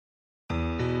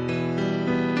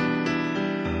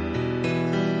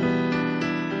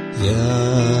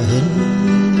യാഹന്റെ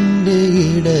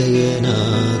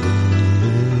ഇടയനാകുന്നു,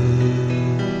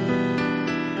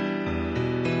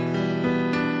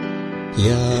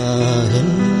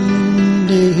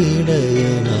 യാഹന്റെ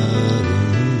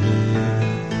ഇടയനാകുന്നു.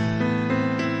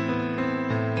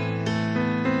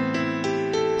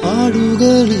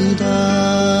 ആടുകളിതാ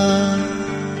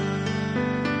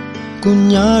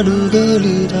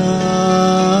കുഞ്ഞാടുകളിതാ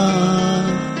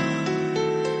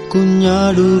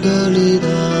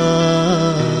കുഞ്ഞാടുകളിതാ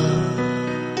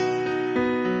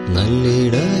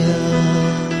നല്ലിടയാ.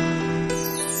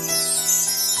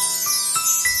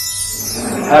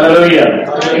 Hallelujah.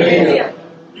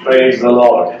 Praise the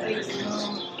Lord.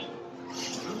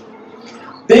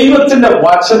 ദൈവത്തിന്റെ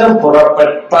വചനം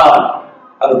പുറപ്പെട്ടാൽ,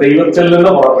 അത് ദൈവത്തിൽ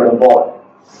നിന്ന് പുറപ്പെടുമ്പോൾ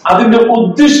അതിന്റെ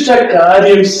ഉദ്ദിഷ്ട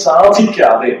കാര്യം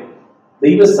സാധിക്കാതെ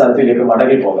ദൈവസ്ഥാനത്തിലേക്ക്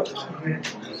മടങ്ങിപ്പോകട്ടെ.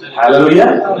 ഹല്ലേലൂയ.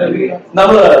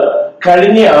 നമ്മള്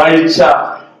കഴിഞ്ഞ ആഴ്ച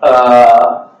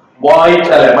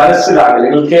മനസ്സിലാക്കി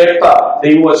നിങ്ങൾ കേട്ട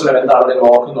ദൈവവചനം എന്താണ് നിങ്ങൾ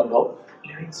ഓർക്കുന്നുണ്ടോ?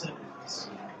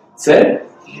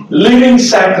 Living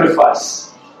sacrifice.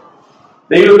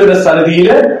 ദൈവത്തിന്റെ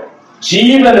സന്നിധിയില്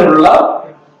ജീവനുള്ള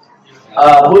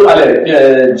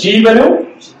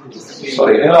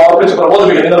നിങ്ങൾ ഓർപ്പിച്ച്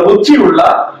പ്രബോധിപ്പിക്കുക, നിങ്ങളുടെ ബുദ്ധിയുള്ള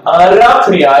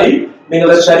ആരാധനയായി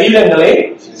നിങ്ങളുടെ ശരീരങ്ങളെ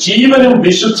ജീവനും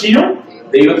വിശുദ്ധിയും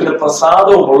ദൈവത്തിന്റെ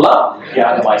പ്രസാദവുമുള്ള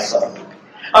യാഗമായി സമർപ്പിക്കും.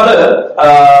 അത്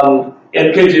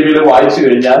NKJV വായിച്ചു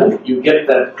കഴിഞ്ഞാൽ you get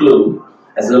that clue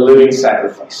as a living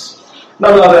sacrifice.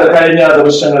 നമ്മളത് കഴിഞ്ഞ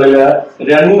ദിവസങ്ങളിൽ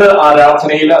 2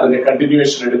 ആരാധനയിൽ അതിന്റെ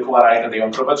കണ്ടിന്യൂവേഷൻ എടുക്കുവാനായിട്ട് ദൈവം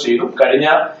കൃപ ചെയ്തു. കഴിഞ്ഞ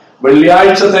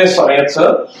വെള്ളിയാഴ്ചത്തെ സമയത്ത്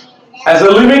ആസ് എ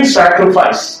ലിവിംഗ്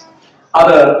സാക്രിഫൈസ്,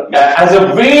 അത് as a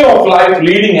way of life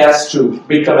leading as to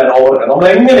become an overcome. നമ്മൾ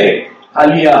എങ്ങനെ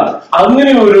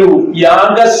അങ്ങനെ ഒരു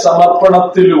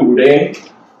യാഗസമർപ്പണത്തിലൂടെ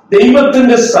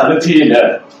ദൈവത്തിന്റെ സന്നിധിയില്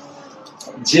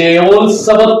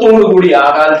ജയോത്സവത്തോടുകൂടി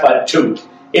ആകാൻ പറ്റും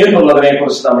എന്നുള്ളതിനെ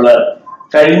കുറിച്ച് നമ്മൾ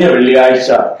കഴിഞ്ഞ വെള്ളിയാഴ്ച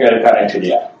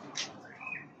കേൾക്കാനായിട്ടില്ല.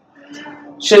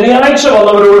 ശനിയാഴ്ച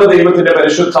വന്നവരോട് ദൈവത്തിന്റെ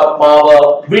പരിശുദ്ധാത്മാവ്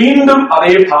വീണ്ടും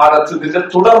അതേ ഭാഗത്ത് ഇതിന്റെ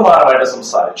തുടർമാനമായിട്ട്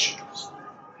സംസാരിച്ചു.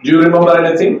 Do you remember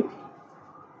anything?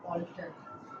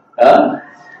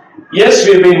 Yes,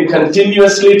 we've been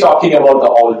continuously talking about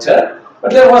the altar, but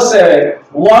there was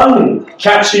one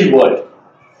catchy word.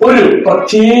 ഒരു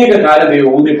പ്രത്യേക കാര്യം ദൈവം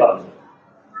ഊന്നി പറഞ്ഞു.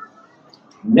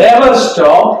 Never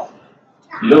stop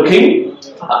looking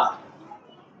up.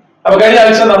 അപ്പൊ കഴിഞ്ഞ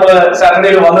ആഴ്ച നമ്മള്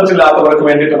സാറ്റർഡേയിൽ വന്നിട്ടില്ലാത്തവർക്ക്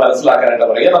വേണ്ടിയിട്ട് മനസ്സിലാക്കാനായിട്ട്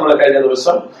പറയുക. നമ്മൾ കഴിഞ്ഞ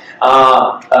ദിവസം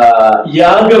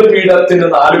യാഗപീഠത്തിന്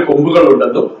 4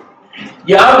 കൊമ്പുകളുണ്ടെന്നും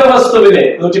യാഗവസ്തുവിനെ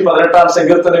 118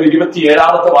 സങ്കീർത്തനം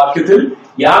 27 വാക്യത്തിൽ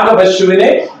യാഗപശുവിനെ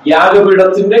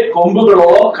യാഗപീഠത്തിന്റെ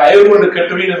കൊമ്പുകളോളം കയറുകൊണ്ട്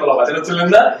കെട്ടുവീൻ എന്നുള്ള വചനത്തിൽ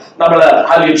നിന്ന് നമ്മൾ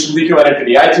ചിന്തിക്കുവാനായിട്ട്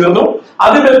ഇടയായി തീർന്നു.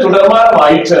 അതിന്റെ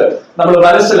തുടർമാനമായിട്ട് നമ്മൾ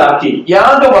മനസ്സിലാക്കി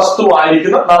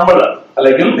യാഗവസ്തുവായിരിക്കുന്ന നമ്മള്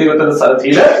അല്ലെങ്കിൽ ദൈവത്തിന്റെ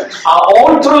സന്നിധിയില് ആ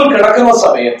ഓൾട്ടറിൽ കിടക്കുന്ന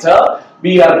സമയത്ത്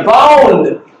we are bound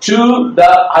to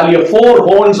the 4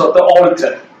 horns of the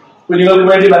altar. കുഞ്ഞുങ്ങൾക്ക്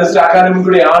വേണ്ടി മനസ്സിലാക്കാനും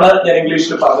കൂടിയാണ് ഞാൻ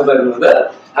ഇംഗ്ലീഷിൽ പറഞ്ഞു തരുന്നത്.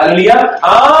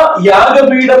 ആ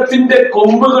യാഗപീഠത്തിന്റെ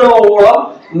കൊമ്പുകളോളം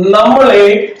നമ്മളെ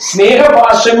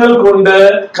സ്നേഹപാശങ്ങൾ കൊണ്ട്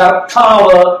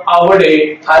കർത്താവ് അവിടെ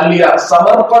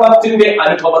സമർപ്പണത്തിന്റെ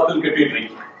അനുഭവത്തിൽ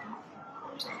കിട്ടിയിട്ടിരിക്കും.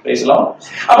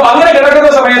 അപ്പൊ അങ്ങനെ കിടക്കുന്ന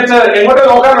സമയത്ത് എങ്ങോട്ടേ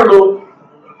നോക്കാനുള്ളൂ?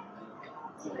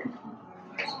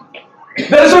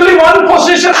 There is only one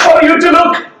position for you to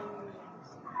look.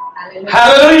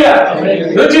 Hallelujah.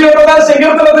 124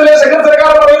 സങ്കീർത്തനത്തിലെ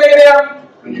സങ്കീർത്തനക്കാരൻ പറയുന്നത് എങ്ങനെയാ?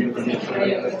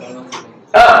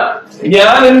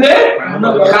 ഞാൻ എന്റെ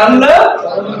കണ്ണ്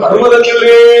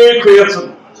പർവ്വതങ്ങളിലേക്ക്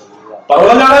ഉയർത്തുന്നു.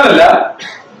 പർവ്വതം കാണാനല്ല,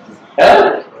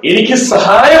 എനിക്ക്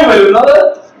സഹായം വരുന്നത്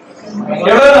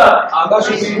എവിടെയാണ്?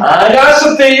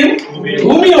 ആകാശത്തെയും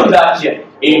ഭൂമിയും ഉണ്ടാക്കിയ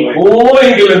ഈ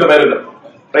ഭൂമിയിൽ നിന്ന് വരുന്നത്.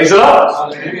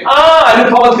 ആ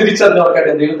അനുഭവം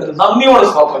തിരിച്ചറിഞ്ഞവർക്കായിട്ട് ദൈവത്തിന് നന്ദിയോടെ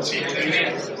സ്തോത്രം ചെയ്യും.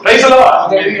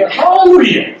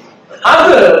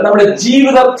 അത് നമ്മുടെ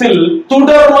ജീവിതത്തിൽ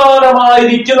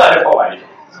തുടർമാനമായിരിക്കുന്ന അനുഭവമായിരിക്കും.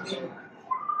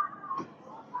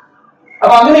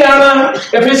 അപ്പൊ അങ്ങനെയാണ്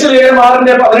എഫെസ്യർ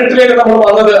 6:18 നമ്മൾ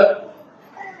വന്നത്.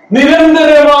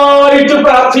 നിരന്തരമായിട്ട്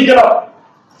പ്രാർത്ഥിക്കണം.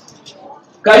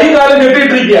 കൈകാലം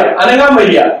കെട്ടിയിട്ടിരിക്കുക, അനങ്ങാൻ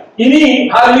വയ്യ. ഇനി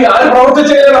ആര്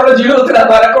പ്രവർത്തിച്ചു കഴിഞ്ഞാൽ നമ്മുടെ ജീവിതത്തിൽ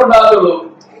അത് അനക്കമുണ്ടാകുള്ളൂ.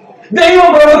 ദൈവം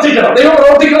പ്രവർത്തിക്കണം. ദൈവം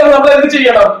പ്രവർത്തിക്കണം. നമ്മൾ എന്ത്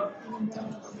ചെയ്യണം?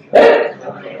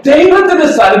 ദൈവത്തിന്റെ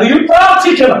സന്നിധിയിൽ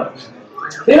പ്രാർത്ഥിക്കണം.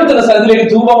 ദൈവത്തിന്റെ സന്നിധിയിലേക്ക്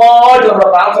ധൂപമായിട്ട് നമ്മുടെ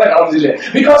പ്രാർത്ഥന കളഞ്ഞില്ലേ?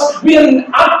 Because we are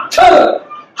utter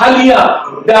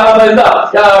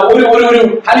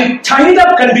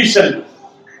condition.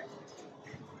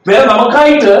 വേറെ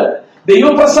നമുക്കായിട്ട്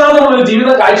ദൈവപ്രസാദമുള്ള ഒരു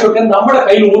ജീവിതം കാഴ്ചവെക്കാൻ നമ്മുടെ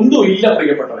കയ്യിൽ ഒന്നും ഇല്ല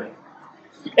പ്രിയപ്പെട്ടവരെ,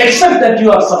 except that you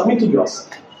are submitting yourself.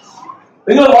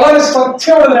 നിങ്ങൾ വളരെ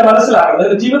ശ്രദ്ധയോടെ തന്നെ മനസ്സിലാക്കണം.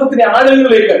 നിങ്ങളുടെ ജീവിതത്തിന്റെ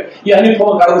ആഴങ്ങളിലേക്ക് ഈ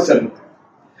അനുഭവം കടന്നു ചെല്ലും.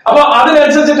 അപ്പൊ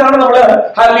അതിനനുസരിച്ചിട്ടാണ് നമ്മള്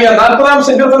 40-ാം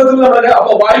സങ്കീർത്തനത്തിൽ നമ്മൾ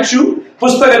അപ്പൊ വായിച്ചു,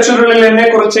 പുസ്തക ചുരുളിൽ എന്നെ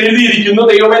കുറിച്ച് എഴുതിയിരിക്കുന്നു,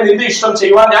 ദൈവമേ നിന്റെ ഇഷ്ടം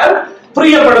ചെയ്യുവാൻ ഞാൻ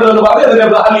പ്രിയപ്പെടുന്നു എന്ന് പറഞ്ഞ് അതിന്റെ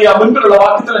മുൻപിലുള്ള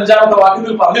വാക്യത്തിൽ 5-ാമത്തെ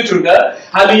വാക്യത്തിൽ പറഞ്ഞിട്ടുണ്ട്,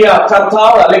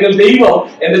 കർത്താവ് അല്ലെങ്കിൽ ദൈവം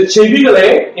എന്റെ ചെവികളെ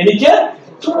എനിക്ക്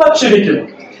തുളച്ചിരിക്കുന്നു.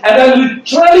 And I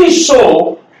literally saw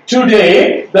today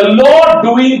the Lord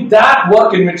doing that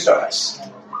work in midst of us.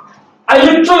 I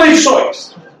literally saw it.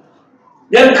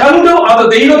 ഞാൻ കണ്ടു അത്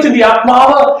ദൈവത്തിന്റെ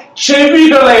ആത്മാവ്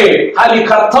ചെവികളെ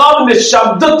കർത്താവിന്റെ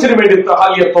ശബ്ദത്തിന് വേണ്ടി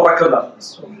തുറക്കുന്നത്.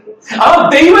 ആ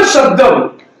ദൈവ ശബ്ദം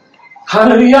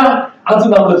അത്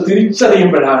നമ്മൾ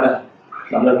തിരിച്ചറിയുമ്പോഴാണ്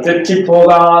നമ്മൾ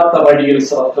തെറ്റിപ്പോകാത്ത വഴിയിൽ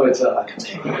ശ്രദ്ധ വെച്ച്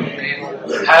നടക്കുന്നത്.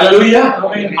 ഹല്ലേലൂയ.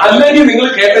 അല്ലെങ്കിൽ നിങ്ങൾ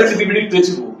കേട്ടിട്ട് ഇവിടെ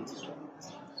തെച്ചു പോകും.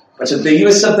 പക്ഷെ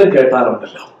ദൈവശബ്ദം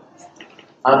കേട്ടാറുണ്ടല്ലോ,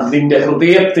 അതിന്റെ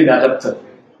ഹൃദയത്തിനകത്ത്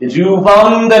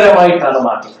രൂപാന്തരമായിട്ടാണ്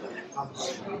മാറ്റുന്നത്.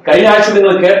 കഴിഞ്ഞ ആഴ്ച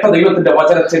നിങ്ങൾ കേട്ട ദൈവത്തിന്റെ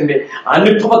വചനത്തിന്റെ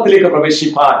അനുഭവത്തിലേക്ക്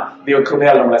പ്രവേശിപ്പാൻ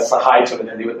ദൈവകൃപയാൽ നമ്മളെ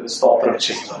സഹായിച്ചതിന് ദൈവത്തിന് സ്തോത്രം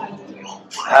ചെയ്യുന്നു.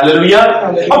 ഹല്ലേലൂയ.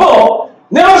 അപ്പോ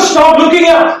never stop looking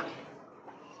up.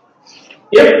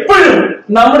 എപ്പോഴും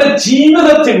നമ്മുടെ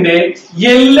ജീവിതത്തിന്റെ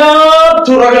എല്ലാ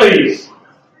തുറകളിലും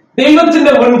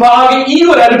ദൈവത്തിന്റെ മുൻപാകെ ഈ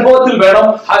ഒരു അനുഭവത്തിൽ വേണം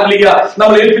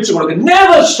നമ്മൾ ഏൽപ്പിച്ചു കൊടുക്കുക.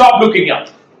 never stop looking up.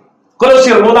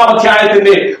 കൊലോസ്യർ 3-ാം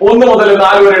അധ്യായത്തിന്റെ 1 മുതൽ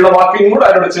 4 വരെയുള്ള വാക്യങ്ങൾ കൂടെ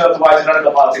അതിനോട് ചേർത്ത് വായിച്ചിട്ട് അടുത്ത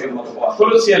ഭാഗത്തേക്ക് നമുക്ക് പോകാം.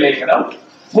 കൊലോസ്യ ലേഖനം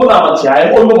 3-ാം അധ്യായം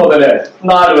 1 മുതൽ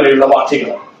 4 വരെയുള്ള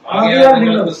വാക്യങ്ങൾ.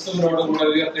 ക്രിസ്തുവിനോടുകൂടെ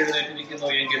ഉയർത്തെഴുന്നേറ്റിരിക്കുന്നു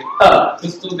എങ്കിൽ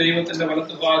ക്രിസ്തു ദൈവത്തിന്റെ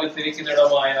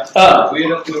വലത്തുഭാഗത്തിരിക്കുന്നിടമായ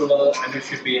ഉയരത്തിലുള്ളത്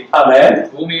അന്വേഷിപ്പീൻ,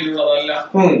 ഭൂമിയിലുള്ളതല്ല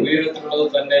ഉയരത്തിലുള്ളത്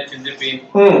തന്നെ ചിന്തിപ്പീൻ.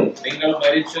 നിങ്ങൾ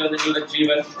മരിച്ച നിങ്ങളുടെ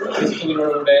ജീവൻ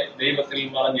ക്രിസ്തുവിനോടുകൂടെ ദൈവത്തിൽ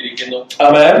മറഞ്ഞിരിക്കുന്നു.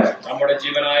 നമ്മുടെ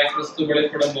ജീവനായ ക്രിസ്തു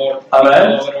വെളിപ്പെടുമ്പോൾ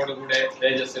അവനോടുകൂടെ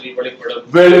തേജസ്സിൽ വെളിപ്പെടും.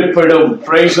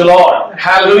 Praise the Lord.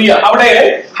 Hallelujah. അവിടെ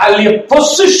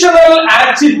positional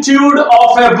attitude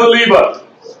of A believer.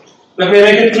 Let me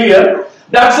make it clear.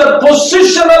 That's a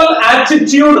positional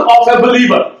attitude of a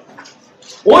believer.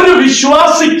 ഒരു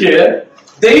വിശ്വാസിക്ക്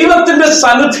ദൈവത്തിന്റെ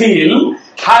സന്നിധിയിൽ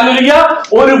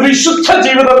ഒരു വിശുദ്ധ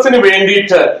ജീവിതത്തിന്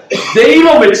വേണ്ടിയിട്ട്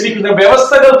ദൈവം വെച്ചിരിക്കുന്ന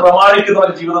വ്യവസ്ഥകൾ പ്രമാണിക്കുന്ന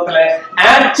ഒരു ജീവിതത്തിലെ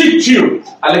ആറ്റിറ്റ്യൂഡ്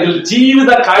അല്ലെങ്കിൽ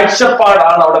ജീവിത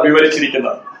കാഴ്ചപ്പാടാണ് അവിടെ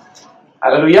വിവരിച്ചിരിക്കുന്നത്.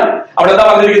 ഹല്ലേലൂയ. അവിടെ എന്താ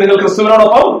പറഞ്ഞിരിക്കുന്നത്? നിങ്ങൾ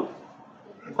ക്രിസ്തുവിനോടൊപ്പം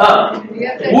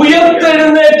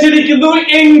ഉയർത്തെഴുന്നേറ്റിരിക്കുന്നു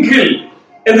എങ്കിൽ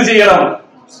എന്ത് ചെയ്യണം?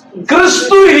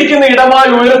 ക്രിസ്തു ഇരിക്കുന്ന ഇടമായ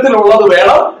ഉയരത്തിലുള്ളത്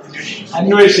വേണം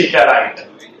അന്വേഷിക്കാനായിട്ട്.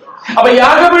 അപ്പൊ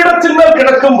യാഗപീഠത്തിന്മേൽ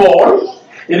കിടക്കുമ്പോൾ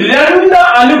 2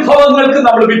 അനുഭവങ്ങൾക്ക്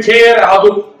നമ്മൾ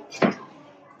വിധേയരാകും.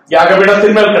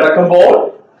 യാഗപീഠത്തിന്മേൽ കിടക്കുമ്പോൾ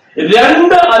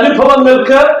 2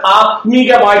 അനുഭവങ്ങൾക്ക്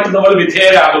ആത്മീകമായിട്ട് നമ്മൾ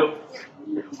വിധേയരാകും.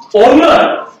 ഒന്ന്,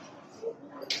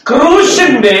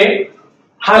 ക്രൂശിന്റെ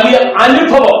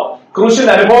അനുഭവം.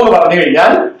 ക്രൂശിന്റെ അനുഭവം എന്ന് പറഞ്ഞു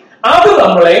കഴിഞ്ഞാൽ അത്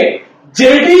നമ്മളെ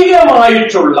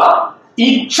ജഡികമായിട്ടുള്ള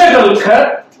ഇച്ഛകൾക്ക്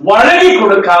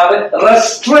വഴങ്ങിക്കൊടുക്കാതെ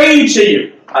റെസ്ട്രെയിൻ ചെയ്യും.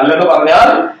 അല്ലെന്ന് പറഞ്ഞാൽ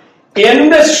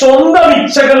എന്റെ സ്വന്തം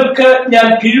ഇച്ഛകൾക്ക് ഞാൻ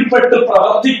കീഴ്പ്പെട്ട്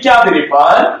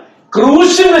പ്രവർത്തിക്കാതിരിക്കാൻ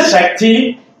ക്രൂശിന്റെ ശക്തി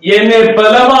എന്നെ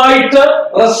ബലമായിട്ട്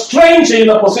റെസ്ട്രെയിൻ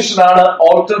ചെയ്യുന്ന പൊസിഷനാണ്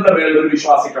ഓൾട്ടറിന്റെ മേളിൽ ഒരു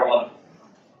വിശ്വാസിക്കുള്ളത്.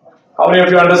 How many of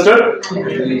you understood?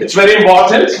 It's very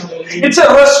important. It's a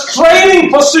restraining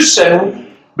position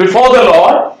before the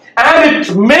Lord. And it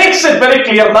makes it very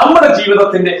clear നമ്മുടെ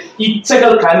ജീവിതത്തിന്റെ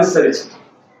ഇച്ഛകൾക്കനുസരിച്ചിട്ട്,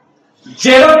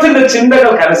 ജഡത്തിന്റെ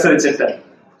ചിന്തകൾക്കനുസരിച്ചിട്ട്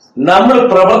നമ്മൾ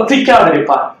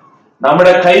പ്രവർത്തിക്കാതിരിക്കാൻ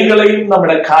നമ്മുടെ കൈകളെയും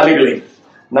നമ്മുടെ കാലുകളെയും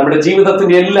നമ്മുടെ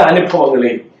ജീവിതത്തിന്റെ എല്ലാ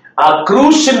അനുഭവങ്ങളെയും ആ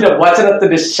ക്രൂശിന്റെ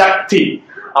വചനത്തിന്റെ ശക്തി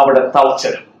അവിടെ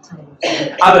തളച്ചിടും.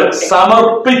 അത്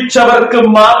സമർപ്പിച്ചവർക്ക്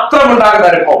മാത്രം ഉണ്ടാകുന്ന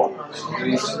അനുഭവം,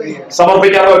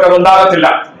 സമർപ്പിക്കാത്തവർക്ക് അത് ഉണ്ടാകത്തില്ല.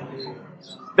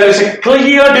 There is a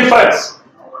clear difference.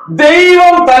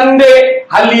 ദൈവം തന്റെ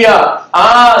ആ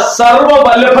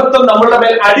സർവ്വവല്ലഭത്വം നമ്മളുടെ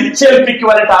മേൽ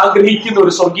അടിച്ചേൽപ്പിക്കുവാനായിട്ട് ആഗ്രഹിക്കുന്ന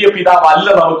ഒരു സ്വർഗീയ പിതാവ് അല്ല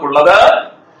നമുക്കുള്ളത്.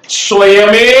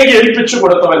 സ്വയമേ ഏൽപ്പിച്ചു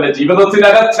കൊടുത്തവന്റെ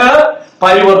ജീവിതത്തിനകത്ത്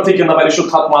പരിവർത്തിക്കുന്ന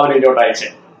പരിശുദ്ധാത്മാവിനെ ഇങ്ങോട്ട് അയച്ചേ.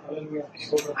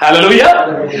 ഹല്ലേലൂയ.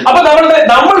 അപ്പൊ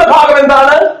നമ്മളുടെ ഭാഗം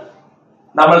എന്താണ്?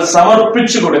 നമ്മൾ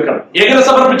സമർപ്പിച്ചു കൊടുക്കണം. എങ്ങനെ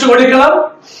സമർപ്പിച്ചു കൊടുക്കണം?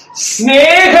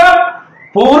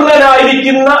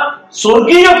 സ്നേഹപൂർണനായിരിക്കുന്ന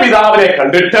സ്വർഗീയ പിതാവിനെ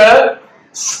കണ്ടിട്ട്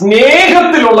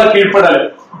സ്നേഹത്തിലുള്ള കീഴ്പ്പെടൽ,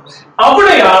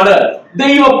 അവിടെയാണ്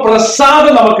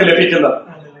ദൈവപ്രസാദം നമുക്ക് ലഭിക്കുന്നത്.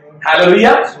 ഹല്ലേലൂയ.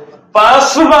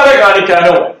 പാസ്റ്റർമാരെ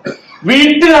കാണിക്കാനോ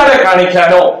വീട്ടുകാരെ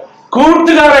കാണിക്കാനോ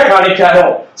കൂട്ടുകാരെ കാണിക്കാനോ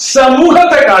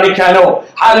സമൂഹത്തെ കാണിക്കാനോ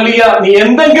ഹല്ലേലൂയ നീ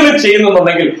എന്തെങ്കിലും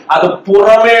ചെയ്യുന്നുണ്ടെങ്കിൽ അത്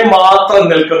പുറമേ മാത്രം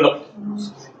നിൽക്കുന്നു.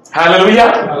 ഹല്ലേലൂയ.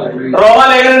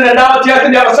 റോമാലേഖനം 2-ാം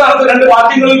അധ്യായത്തിന്റെ അവസാനത്തെ 2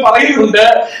 വാക്യങ്ങളിൽ പറയുന്നുണ്ട്,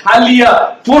 ഹല്ലേലൂയ,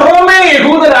 പുറമേ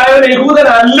യഹൂദനായവൻ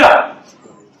യഹൂദനല്ല,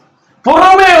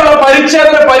 പുറമേയുള്ള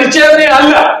പരിച്ഛേദന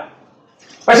അല്ല,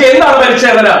 പക്ഷെ എന്താണ്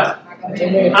പരിച്ഛേദന?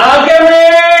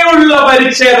 അകമേയുള്ള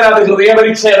പരിച്ഛേദന. അത് ഹൃദയ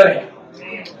പരിച്ഛേദനയാണ്.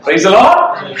 Price the Lord.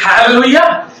 Hallelujah.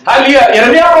 Hallelujah.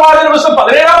 യിരെമ്യാ പ്രവാചകന്റെ പുസ്തകം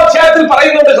 17-ാം അധ്യായത്തിൽ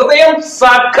പറയുന്നുണ്ട്, ഹൃദയം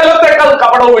സകലത്തെക്കാൾ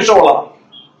കപടവും വിഷമുള്ള.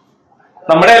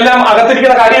 നമ്മുടെ എല്ലാം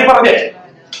അകത്തിരിക്കുന്ന കാര്യം പറഞ്ഞേ,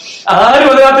 ആരും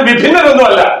അതിനകത്ത്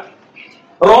വിഭിന്നരൊന്നുമല്ല.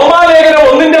 റോമാലേഖനം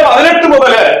 1:18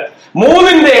 മുതൽ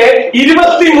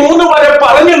 3:23 വരെ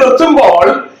പറഞ്ഞു നിർത്തുമ്പോൾ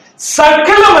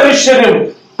സകല മനുഷ്യരും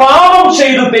പാപം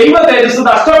ചെയ്ത് ദൈവ തേജസ്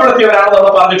നഷ്ടപ്പെടുത്തിയവരാണെന്ന്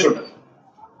നമ്മൾ പറഞ്ഞിട്ടുണ്ട്.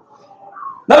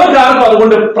 നമുക്കാർക്കും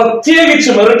അതുകൊണ്ട് പ്രത്യേകിച്ച്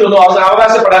മെറിറ്റ് ഒന്നും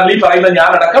അവകാശപ്പെടാൻ ഈ പറയുന്ന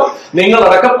ഞാനടക്കം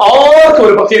നിങ്ങളടക്കം ആർക്കും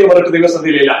ഒരു പ്രത്യേക മെറിറ്റ്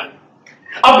ദൈവസന്നിധിയിലില്ല.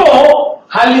 അപ്പോ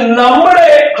നമ്മുടെ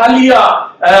വലിയ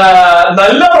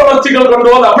നല്ല പ്രവൃത്തികൾ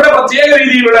കൊണ്ടോ നമ്മുടെ പ്രത്യേക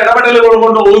രീതിയിലുള്ള ഇടപെടലുകൾ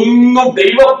കൊണ്ടോ ഒന്നും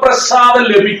ദൈവപ്രസാദം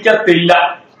ലഭിക്കത്തില്ല.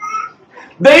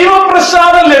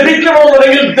 ദൈവപ്രസാദം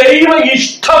ലഭിക്കണമെന്നുണ്ടെങ്കിൽ ദൈവ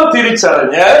ഇഷ്ടം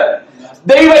തിരിച്ചറിഞ്ഞ്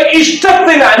ദൈവ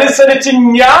ഇഷ്ടത്തിനനുസരിച്ച്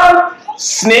ഞാൻ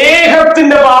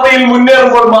സ്നേഹത്തിന്റെ പാതയിൽ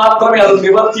മുന്നേറുമ്പോൾ മാത്രമേ അത്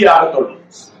നിവർത്തിയാകത്തുള്ളൂ.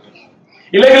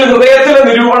 ഇല്ലെങ്കിൽ ഹൃദയത്തിലെ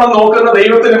നിരൂപണം നോക്കുന്ന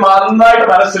ദൈവത്തിന് നന്നായിട്ട്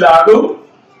മനസ്സിലാകും.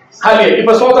 അല്ലേ,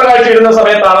 ഇപ്പൊ സ്തോത്രകാഴ്ച ഇടുന്ന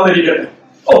സമയത്താണെന്നിരിക്കട്ടെ,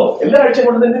 എല്ലാ ആഴ്ചയും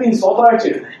കൊണ്ട് തന്നെ നീ സ്തോത്രകാഴ്ച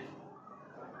ഇടുന്നേ,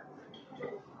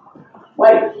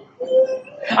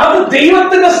 അത്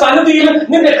ദൈവത്തിന്റെ സന്നിധിയിൽ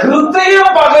നിന്റെ ഹൃദയം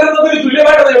പകരുന്നതിന്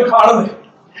തുല്യമായിട്ട് ദൈവം കാണുന്നത്.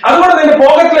 അതുകൊണ്ട് നിന്റെ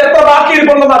പോക്കറ്റിൽ എത്ര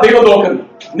ബാക്കിയിരിപ്പുണ്ടെന്നാ ദൈവം നോക്കുന്നത്.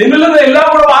 നിന്നിൽ നിന്ന് എല്ലാം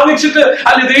കൂടെ വാങ്ങിച്ചിട്ട്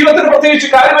അല്ലെ ദൈവത്തിന് പ്രത്യേകിച്ച്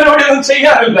കാര്യപരിപാടിയൊന്നും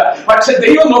ചെയ്യാറില്ല. പക്ഷെ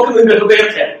ദൈവം നോക്കുന്നത് നിന്റെ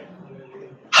ഹൃദയത്തെ.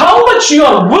 How much you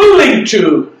are willing to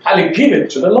give it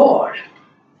to the Lord.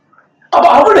 അപ്പൊ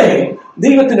അവിടെ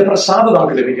ദൈവത്തിന്റെ പ്രസാദം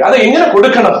നമുക്ക് ലഭിക്കും. അത് എങ്ങനെ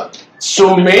കൊടുക്കണം?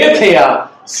 സ്വമേധയ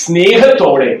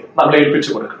സ്നേഹത്തോടെ നമ്മളെ ഏൽപ്പിച്ചു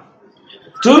കൊടുക്കണം.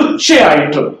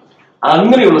 തീർച്ചയായിട്ടും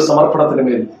അങ്ങനെയുള്ള സമർപ്പണത്തിന്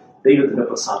മേൽ ദൈവത്തിന്റെ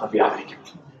പ്രസാദം വ്യാപരിക്കും.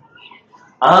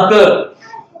 അത്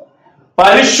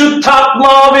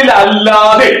പരിശുദ്ധാത്മാവിൽ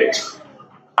അല്ലാതെ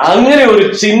അങ്ങനെ ഒരു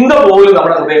ചിന്ത പോലും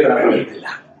നമ്മുടെ ഹൃദയത്തിന് അനുഭവിക്കില്ല.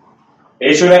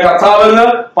 യേശുവിനെ കർത്താവെന്ന്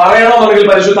പറയണമെന്നുണ്ടെങ്കിൽ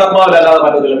പരിശുദ്ധാത്മാവിൽ അല്ലാതെ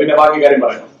പറ്റത്തില്ല. പിന്നെ ബാക്കി കാര്യം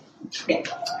പറയണം.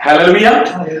 ഹല്ലേലൂയ.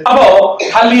 അപ്പോ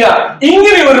ഹല്ലേലൂയ,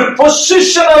 ഇങ്ങനെ ഒരു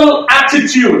positional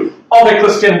attitude of A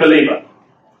Christian believer,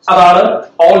 അതാണ്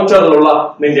ഓൾട്ടറിലുള്ള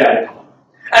നിന്റെ അനുഭവം.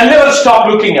 And never stop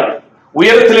looking up.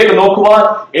 ഉയരത്തിലേക്ക് നോക്കുവാൻ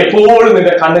എപ്പോഴും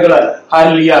നിന്റെ കണ്ണുകൾ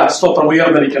ഹല്ലേലൂയ സ്തോത്രം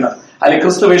ഉയർന്നിരിക്കണം. അല്ലെങ്കിൽ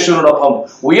ക്രിസ്തുവേശുവിനോടൊപ്പം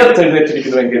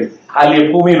ഉയർത്തെഴുന്നേറ്റിരിക്കുന്നുവെങ്കിൽ അല്ലെങ്കിൽ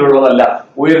ഭൂമിയിലുള്ളതല്ല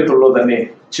ഉയരത്തുള്ളത് തന്നെ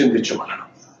ചിന്തിച്ചു കൊള്ളണം.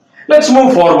 Let's move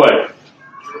forward.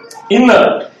 ഇന്ന്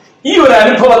ഈ ഒരു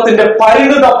അനുഭവത്തിന്റെ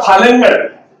പരിണിത ഫലങ്ങൾ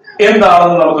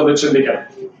എന്താണെന്ന് നമുക്കൊന്ന് ചിന്തിക്കണം.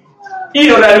 ഈ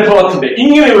ഒരു അനുഭവത്തിന്റെ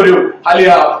ഇങ്ങനെ ഒരു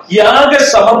അല്ലെങ്കിൽ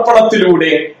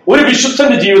യാഗസമർപ്പണത്തിലൂടെ ഒരു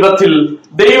വിശുദ്ധന്റെ ജീവിതത്തിൽ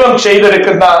ദൈവം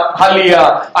ചെയ്തെടുക്കുന്ന വലിയ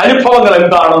അനുഭവങ്ങൾ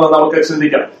എന്താണെന്ന് നമുക്ക്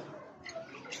ചിന്തിക്കണം.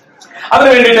 അതിനു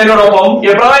വേണ്ടിയിട്ട് എന്നോടൊപ്പം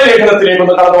എബ്രായ ലേഖനത്തിലേക്ക്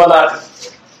ഒന്ന് കടന്നു വന്നാൽ,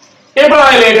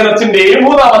 എബ്രായ ലേഖനത്തിന്റെ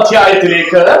 3-ാം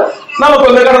അധ്യായത്തിലേക്ക്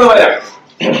നമുക്കൊന്ന് കടന്നു വരാം.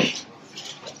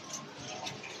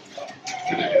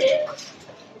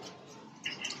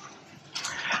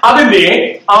 അതിന്റെ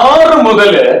 6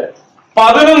 മുതൽ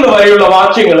 11 വരെയുള്ള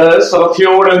വാക്യങ്ങള്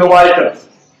ശ്രദ്ധയോടെ ഒന്ന് വായിക്കണം.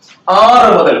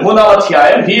 6 മുതൽ 3-ാം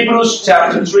അധ്യായം, ഹീബ്രൂസ്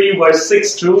ചാപ്റ്റർ 3 വേഴ്സ്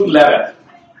 6 to 11.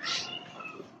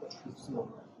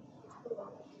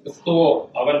 ക്രിസ്തുവോ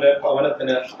അവന്റെ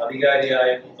ഭവനത്തിന് അധികാരിയായ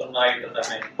പുത്രനായിട്ട്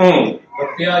തന്നെ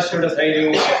പ്രത്യാശയുടെ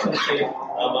ധൈര്യവും പ്രശംസയും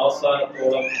നാം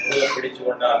അവസാനത്തോളം മുറുകെ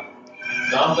പിടിച്ചുകൊണ്ടാൽ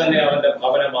നാം തന്നെ അവന്റെ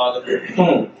ഭവനമാകുന്നു.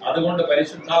 അതുകൊണ്ട്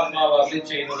പരിശുദ്ധാത്മാവ്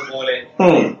അരുളിച്ചെയ്യുന്നത് പോലെ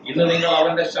ഇന്ന് നിങ്ങൾ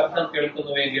അവന്റെ ശബ്ദം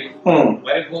കേൾക്കുന്നുവെങ്കിൽ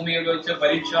മരുഭൂമിയിൽ വെച്ച്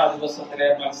പരീക്ഷാ ദിവസത്തിലെ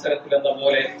മത്സരത്തിലെന്ന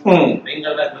പോലെ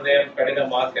നിങ്ങളുടെ ഹൃദയം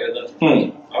കഠിനമാക്കരുത്.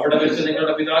 അവിടെ വെച്ച്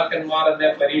നിങ്ങളുടെ പിതാക്കന്മാർ എന്നെ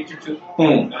പരീക്ഷിച്ചു,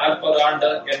 40 ആണ്ട്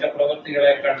എന്റെ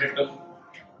പ്രവൃത്തികളെ കണ്ടിട്ടും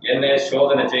എന്നെ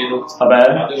ശോധന ചെയ്തു.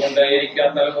 അതുകൊണ്ട് എനിക്ക് ആ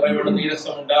തലമുറയോട്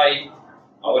നീരസമുണ്ടായി.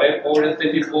 അവരെപ്പോഴും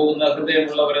തെറ്റിപ്പോകുന്ന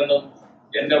ഹൃദയമുള്ളവരെന്നും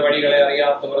എന്റെ വഴികളെ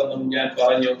അറിയാത്തവരെന്നും ഞാൻ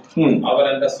പറഞ്ഞു. അവർ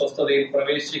എന്റെ സ്വസ്ഥതയിൽ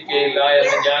പ്രവേശിക്കുകയില്ല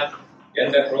എന്ന് ഞാൻ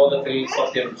എന്റെ ക്രോധത്തിൽ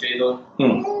സത്യം ചെയ്തു.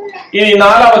 ഈ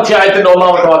 4-ാം അധ്യായത്തിന്റെ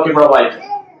 1-ാമത്തെ വാക്യം കൂടെ വായിക്കും.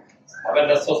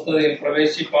 അവന്റെ സ്വസ്ഥതയിൽ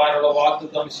പ്രവേശിപ്പാനുള്ള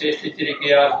വാഗ്ദത്തം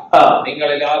ശേഷിച്ചിരിക്കയാൽ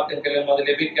നിങ്ങളിൽ ആർക്കെങ്കിലും അത്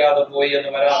ലഭിക്കാതെ പോയി എന്ന്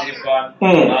വരാതിരിക്കാൻ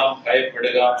നാം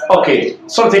ഭയപ്പെടുക. ഓക്കെ,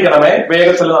 ശ്രദ്ധിക്കണമേ.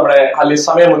 വേഗത്തിൽ നമ്മുടെ അല്ലെങ്കിൽ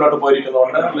സമയം മുന്നോട്ട്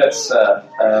പോയിരിക്കുന്നതുകൊണ്ട് ലെറ്റ്സ്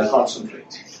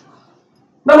കോൺസെൻട്രേറ്റ്.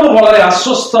 നമ്മൾ വളരെ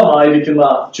അസ്വസ്ഥമായിരിക്കുന്ന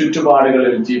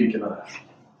ചുറ്റുപാടുകളിൽ ജീവിക്കുന്നത്,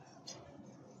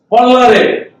 വളരെ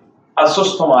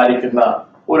അസ്വസ്ഥമായിരിക്കുന്ന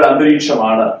ഒരു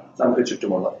അന്തരീക്ഷമാണ് നമുക്ക്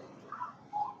ചുറ്റുമുള്ളത്.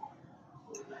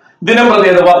 ദിനം പ്രതി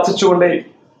അത് വർദ്ധിച്ചുകൊണ്ടേ,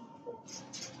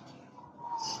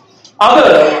 അത്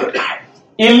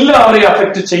എല്ലാവരെയും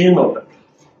അഫക്ട് ചെയ്യുന്നുണ്ട്.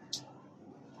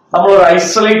 നമ്മളൊരു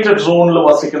ഐസൊലേറ്റഡ് സോണിൽ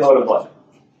വസിക്കുന്നവരെ പോലെ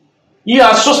ഈ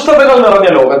അസ്വസ്ഥതകൾ നിറഞ്ഞ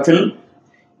ലോകത്തിൽ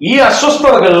ഈ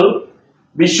അസ്വസ്ഥതകൾ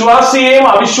വിശ്വാസിയെയും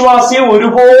അവിശ്വാസിയെയും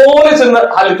ഒരുപോലെ ചെന്ന്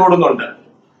തൊടുന്നുണ്ട്.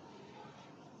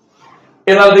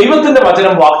 എന്നാൽ ദൈവത്തിന്റെ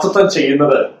വചനം വാഗ്ദത്തം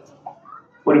ചെയ്യുന്നത്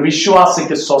ഒരു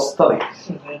വിശ്വാസിക്ക് സ്വസ്ഥത.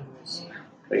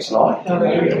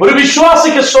 ഒരു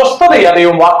വിശ്വാസിക്ക് സ്വസ്ഥതയെ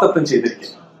ദൈവം വാഗ്ദത്തം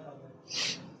ചെയ്തിരിക്കുന്നു.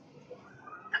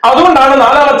 അതുകൊണ്ടാണ്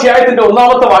 4-ാം അധ്യായത്തിന്റെ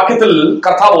 1-ാമത്തെ വാക്യത്തിൽ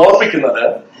കർത്താവ് ഓർപ്പിക്കുന്നത്,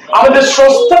 അവന്റെ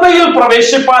സ്വസ്ഥതയിൽ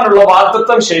പ്രവേശിപ്പാനുള്ള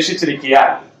വാഗ്ദത്തം ശേഷിച്ചിരിക്കാൻ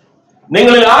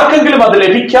നിങ്ങളിൽ ആർക്കെങ്കിലും അത്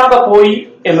ലഭിക്കാതെ പോയി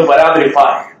എന്ന്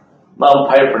വരാതിരിപ്പാൻ നാം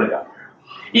ഭയപ്പെടുക.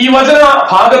 ഈ വചന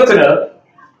ഭാഗത്തിന്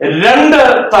 2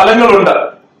 തലങ്ങളുണ്ട്.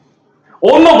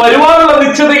 ഒന്ന്, വരുവാനുള്ള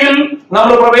നിത്യതയിൽ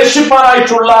നമ്മൾ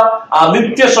പ്രവേശിപ്പാനായിട്ടുള്ള ആ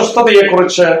നിത്യസ്വസ്ഥതയെ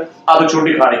കുറിച്ച് അത്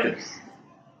ചൂണ്ടിക്കാണിക്കുന്നു.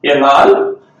 എന്നാൽ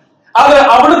അത്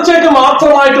അവിടത്തേക്ക്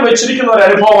മാത്രമായിട്ട് വെച്ചിരിക്കുന്ന ഒരു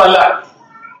അനുഭവമല്ല.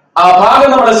 ആ ഭാഗം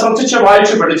നമ്മളെ ശ്രദ്ധിച്ച്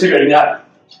വായിച്ച് പഠിച്ചു കഴിഞ്ഞാൽ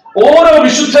ഓരോ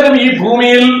വിശുദ്ധനും ഈ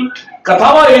ഭൂമിയിൽ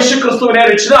കർത്താവായ യേശുക്രിസ്തുവിനെ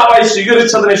രക്ഷിതാവായി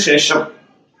സ്വീകരിച്ചതിന് ശേഷം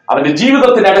അവന്റെ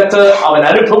ജീവിതത്തിനകത്ത് അവൻ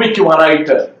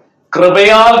അനുഭവിക്കുവാനായിട്ട്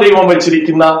കൃപയാൽ ദൈവം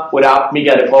വെച്ചിരിക്കുന്ന ഒരു ആത്മീയ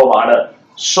അനുഭവമാണ്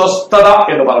സ്വസ്ഥത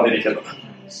എന്ന് പറഞ്ഞിരിക്കുന്നത്.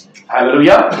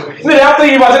 ഹല്ലേലൂയ. ഇന്ന് രാത്രി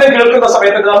ഈ വചനം കേൾക്കുന്ന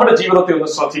സമയത്ത് നമ്മുടെ ജീവിതത്തെ ഒന്ന്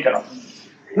ശ്രദ്ധിക്കണം.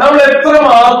 നമ്മൾ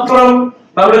എത്രമാത്രം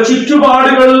നമ്മുടെ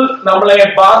ചുറ്റുപാടുകൾ നമ്മളെ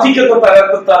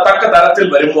ബാധിക്കത്തക്ക തരത്തിൽ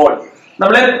വരുമ്പോൾ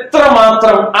നമ്മൾ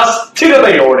എത്രമാത്രം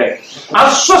അസ്ഥിരതയോടെ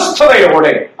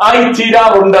അസ്വസ്ഥതയോടെ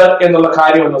ആയിത്തീരാറുണ്ട് എന്നുള്ള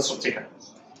കാര്യം ഒന്ന് ശ്രദ്ധിക്കണം.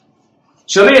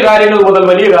 ചെറിയ കാര്യങ്ങൾ മുതൽ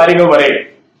വലിയ കാര്യങ്ങൾ വരെ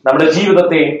നമ്മുടെ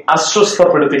ജീവിതത്തെ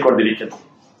അസ്വസ്ഥപ്പെടുത്തിക്കൊണ്ടിരിക്കുന്നു.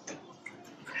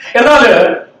 എന്നാൽ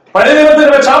പഴയ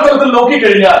നിയമത്തിന്റെ പശ്ചാത്തലത്തിൽ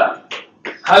നോക്കിക്കഴിഞ്ഞാൽ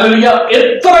ഹല്ലേലൂയ,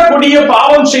 എത്ര കൊടിയ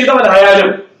പാപം ചെയ്തവനായാലും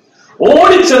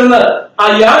ഓടിച്ചെന്ന് ആ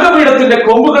യാഗപീഠത്തിന്റെ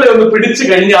കൊമ്പുകളെ ഒന്ന് പിടിച്ചു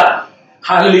കഴിഞ്ഞാൽ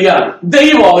ഹല്ലേലൂയ,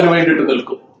 ദൈവം അവന് വേണ്ടിയിട്ട്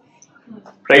നിൽക്കും.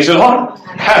 Price the Lord.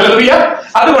 ഹല്ലേലൂയ.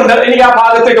 അതുകൊണ്ട് എനിക്ക് ആ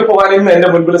ഭാഗത്തേക്ക് പോകാൻ ഇന്ന് എന്റെ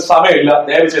മുൻപിൽ സമയമില്ല.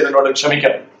 ദയവ് ചെയ്ത് എന്നോട്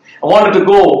ക്ഷമിക്കണം. I wanted to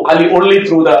go only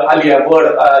through the word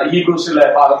Hebrews-ലെ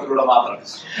ഭാഗത്തിലൂടെ മാത്രം.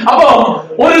 അപ്പൊ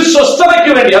ഒരു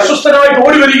സ്വസ്ഥതയ്ക്ക് വേണ്ടി അസ്വസ്ഥനായിട്ട്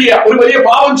ഓടി വരിക, ഒരു വലിയ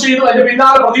പാപം ചെയ്തു, അതിന്റെ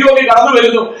പിന്നാലെ പ്രതിയോഗി കടന്നു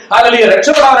വരുന്നു, അല്ലെങ്കിൽ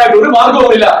രക്ഷപ്പെടാനായിട്ട് ഒരു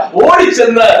മാർഗവുമില്ല,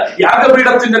 ഓടിച്ചെന്ന്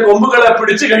യാഗപീഠത്തിന്റെ കൊമ്പുകളെ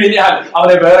പിടിച്ചു കഴിഞ്ഞാൽ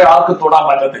അവനെ വേറെ ആർക്കും തൊടാൻ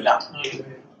പറ്റത്തില്ല.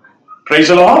 Price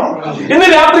the Lord. ഇന്ന്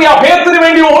രാത്രി അഭയത്തിന്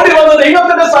വേണ്ടി ഓടി വന്ന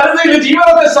ദൈവത്തിന്റെ സന്നിധിയിൽ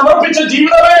ജീവിതത്തെ സമർപ്പിച്ച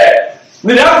ജീവിതമേ,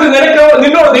 ഇന്ന് രാത്രി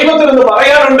നിന്നോട് ദൈവത്തിനെന്ന്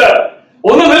പറയാനുണ്ട്,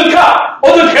 ഒന്ന് നിൽക്ക,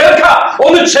 ഒന്ന് കേൾക്ക,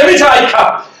 ഒന്ന് ചെവിചായ്ക്ക.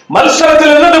 മത്സരത്തിൽ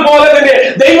എന്നതുപോലെ തന്നെ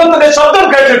ദൈവത്തിന്റെ ശബ്ദം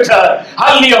കേട്ടിട്ട്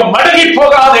ഹല്ലേലൂയ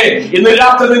മടങ്ങിപ്പോകാതെ ഇന്ന്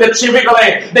രാത്രി നിന്റെ ചെവികളെ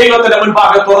ദൈവത്തിന്റെ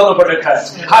മുൻപാകെ തുറന്നു കൊടുക്ക.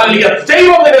 ഹല്ലേലൂയ.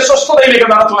 ദൈവം നിന്നെ സ്വസ്ഥതയിലേക്ക്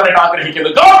നടത്തുവാനായിട്ട് ആഗ്രഹിക്കുന്നു.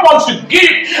 God wants to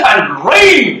give and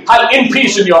reign in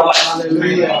peace in your life.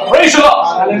 Praise the Lord.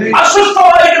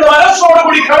 അസ്വസ്ഥമായിരിക്കുന്ന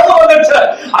മനസ്സോടുകൂടി കടന്നു വന്നിട്ട്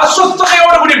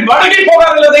അസ്വസ്ഥതയോടുകൂടി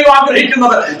മടങ്ങിപ്പോകാനല്ല ദൈവം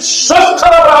ആഗ്രഹിക്കുന്നത്,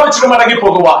 സ്വസ്ഥത പ്രാപിച്ചിട്ട്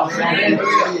മടങ്ങിപ്പോകുക.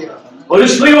 ഒരു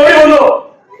സ്ത്രീ ഓടി വന്നു,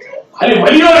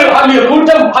 വലിയൊരു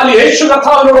കൂട്ടം യേശു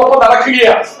കർത്താവിനോടൊപ്പം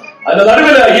നടക്കുകയാണ്. അതിന്റെ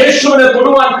നടുവില് യേശുവിനെ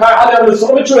തൊടുവാൻ അവർ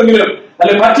ശ്രമിച്ചുവെങ്കിലും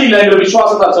പറ്റിയില്ല. എന്റെ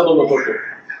വിശ്വാസത്താൽ ചെന്നൊന്ന് തൊട്ടു.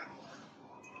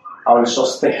 അവൾ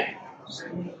സ്വസ്ഥയായി.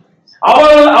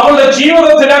 അവളുടെ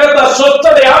ജീവിതത്തിനകത്ത്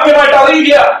സ്വസ്ഥത ആദ്യമായിട്ട്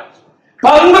അറിയുക.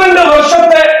 12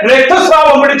 വർഷത്തെ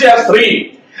രക്തസ്രാവം പിടിച്ച ആ സ്ത്രീ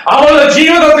അവളുടെ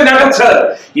ജീവിതത്തിനകത്ത്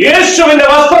യേശുവിന്റെ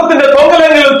വസ്ത്രത്തിന്റെ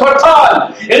തൊങ്ങലെങ്കിലും തൊട്ടാൽ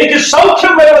എനിക്ക്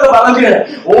സൗഖ്യം വരുമെന്ന് പറഞ്ഞ്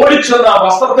ഓടിച്ചെന്ന് ആ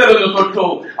വസ്ത്രത്തിൽ നിന്ന് തൊട്ടു.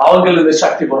 അവങ്കിൽ നിന്ന്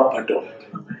ശക്തി പുറപ്പെട്ടു.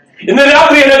 ഇന്ന്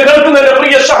രാത്രി എന്നെ കേൾക്കുന്ന എന്റെ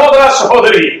പ്രിയ സഹോദര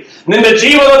സഹോദരി, നിന്റെ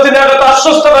ജീവിതത്തിനകത്ത്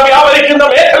അസ്വസ്ഥത വ്യാപരിക്കുന്ന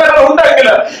മേഖലകൾ ഉണ്ടെങ്കിൽ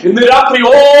ഇന്ന് രാത്രി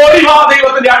ഓടിവാ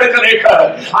ദൈവത്തിന്റെ അടുക്കലേക്ക്.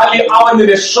 അവൻ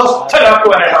നിന്നെ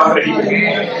സ്വസ്ഥനാക്കുവാനായിട്ട് ആഗ്രഹിക്കുന്നു.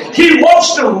 He wants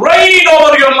to reign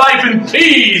over your life in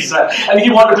peace, and he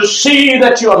wanted to see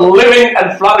that you are living and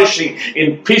flourishing in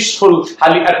peaceful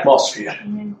atmosphere.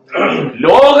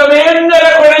 ലോകമേ എങ്ങനെ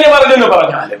കുഴഞ്ഞു പറഞ്ഞെന്ന്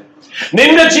പറഞ്ഞാലും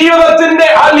നിന്റെ ജീവിതത്തിന്റെ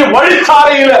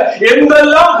വഴിത്താരയിൽ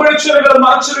എന്തെല്ലാം പിഴച്ചിലുകൾ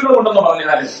മറച്ചിലുകൾ ഉണ്ടെന്ന്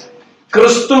പറഞ്ഞാലും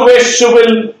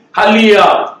ക്രിസ്തുവേശുവിൽ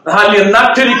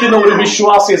നട്ടിരിക്കുന്ന ഒരു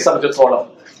വിശ്വാസിയെ സംബന്ധിച്ചോളം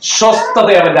സ്വസ്ഥത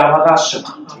അവന്റെ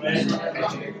അവകാശമാണ്.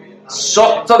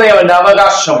 സ്വസ്ഥത അവന്റെ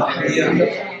അവകാശമാണ്.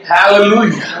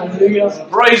 Hallelujah.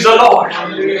 Praise the Lord.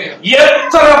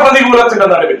 എത്ര പ്രതികൂലത്തിന്റെ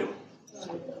നടുവിലും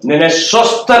നിന്നെ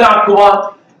സ്വസ്ഥനാക്കുവാൻ,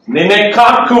 നിന്നെ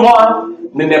കാക്കുവാൻ,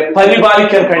 നിന്നെ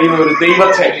പരിപാലിക്കാൻ കഴിയുന്ന ഒരു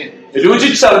ദൈവത്തെ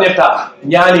രുചിച്ചറിഞ്ഞിട്ടാ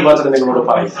ഞാൻ ഈ വചനം നിങ്ങളോട്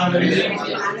പറയും.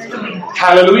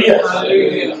 ഹല്ലേലൂയ.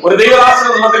 ഒരു ദൈവദാസൻ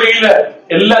എന്ന നിലയിൽ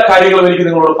എല്ലാ കാര്യങ്ങളും എനിക്ക്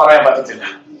നിങ്ങളോട് പറയാൻ പറ്റത്തില്ല.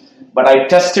 But I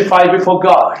testify before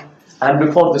God and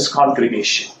before this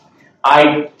congregation. I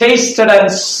tasted and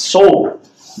saw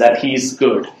that He is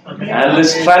good. And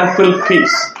this tranquil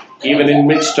peace, even in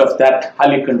midst of that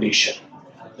holy condition.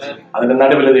 അതിന്റെ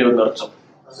നടുവിൽ ദൈവം നിർത്തും.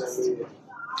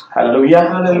 ഹല്ലേലൂയ.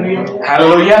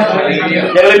 ഹല്ലേലൂയ.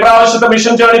 ഞങ്ങൾ ഇപ്രാവശ്യത്തെ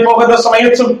മിഷൻ ജേർണി പോകുന്ന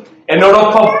സമയത്തും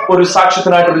എന്നോടൊപ്പം ഒരു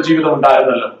സാക്ഷ്യത്തിനായിട്ടൊരു ജീവിതം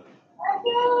ഉണ്ടായിരുന്നല്ലോ.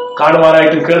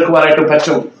 കാണുവാനായിട്ടും കേൾക്കുവാനായിട്ടും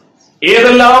പറ്റും.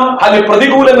 ഏതെല്ലാം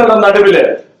പ്രതികൂലങ്ങളുടെ നടുവില്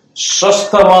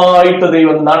സ്വസ്ഥമായിട്ട്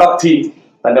ദൈവം നടത്തി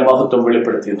തന്റെ മഹത്വം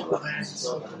വെളിപ്പെടുത്തിയെന്നുള്ളത്.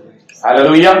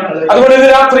 ഹല്ലേലൂയ. അതുകൊണ്ട് ഇന്ന്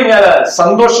രാത്രി ഞാൻ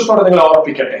സന്തോഷത്തോടെ നിങ്ങളെ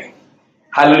ഓർപ്പിക്കട്ടെ.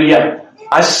 ഹല്ലേലൂയ.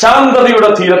 അശാന്തതയുടെ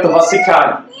തീരത്ത് വസിക്കാൻ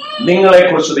നിങ്ങളെ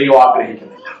കുറിച്ച് ദൈവം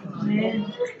ആഗ്രഹിക്കുന്നില്ല.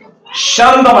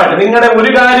 ശാന്തമായിട്ട് നിങ്ങളുടെ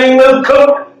ഒരു കാര്യങ്ങൾക്കും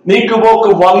നീക്കുപോക്ക്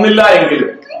വന്നില്ല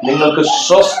എങ്കിലും നിങ്ങൾക്ക്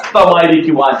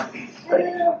സ്വസ്ഥമായിരിക്കുവാൻ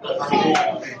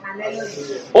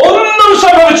ഒന്നും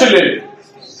സംഭവിച്ചില്ലേലും,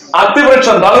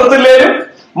 അത്തിവൃക്ഷം തളർത്തില്ലേലും,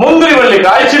 മുന്തിരിവള്ളി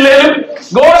കായ്ച്ചില്ലേലും,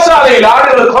 ഗോശാലയിൽ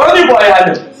ആടുകൾ കുറഞ്ഞു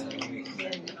പോയാലും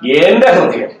എന്റെ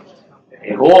ഹൃദയം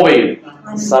യഹോവയിൽ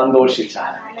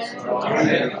സന്തോഷിച്ചാൽ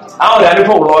ആ ഒരു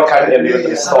അനുഭവം ഉള്ളവർക്കാണ് ഞാൻ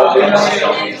ദൈവത്തിന് സ്തോത്രം.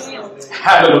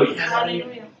 ഹല്ലേലൂയ.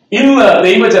 ഇന്ന്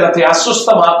ദൈവജനത്തെ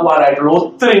അസ്വസ്ഥമാക്കുവാനായിട്ടുള്ള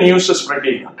ഒത്തിരി ന്യൂസ് സ്പ്രെഡ്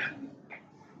ചെയ്യുന്നുണ്ട്.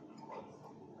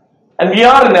 And we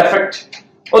are in effect.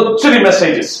 ഒത്തിരി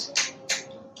മെസ്സേജസ്.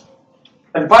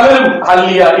 പലരും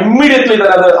ഹല്ലേലൂയ ഇമ്മീഡിയറ്റ്ലി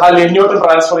തന്നെ അത് ഹല്ലേലൂയ ഇങ്ങോട്ട്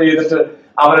ട്രാൻസ്ഫർ ചെയ്തിട്ട്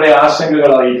അവരുടെ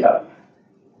ആശങ്കകൾ അറിയിക്കാം.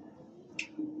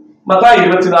 മത്തായി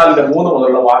 24:3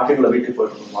 മുതലുള്ള വാക്യങ്ങൾ വീട്ടിൽ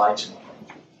പോയിട്ട് വായിച്ചു.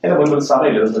 എന്റെ മുൻപിൽ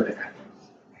സമയമില്ല.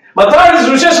 മത്തായി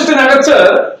സുവിശേഷത്തിനകത്ത്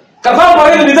കർത്താവ്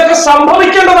പറയുന്നത് ഇതൊക്കെ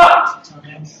സംഭവിക്കേണ്ടതാ.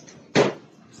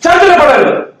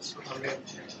 ചഞ്ചലപ്പെടരുത്,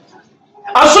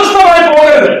 അസ്വസ്ഥമായി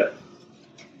പോകരുത്,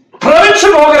 ഭ്രമിച്ചു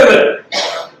പോകരുത്.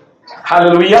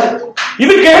 ഹല്ലേലൂയ.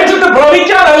 ഇത് കേട്ടിട്ട്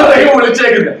ഭ്രമിക്കാനല്ല ദൈവം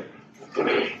വിളിച്ചേക്കുന്നത്.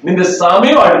 നിന്റെ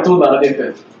സമയം അടുത്തു നടന്നിട്ട്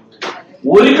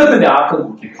ഒരുക്കത്തിന്റെ ആക്കം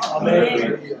കൂട്ടി.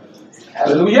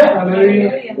 ഹല്ലേലൂയ.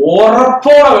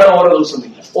 ഉറപ്പോടെ വേണം ഓരോ ദിവസം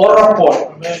നിൽക്കാൻ. ഉറപ്പോടെ.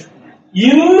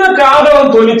 ഇന്ന് കാഹളം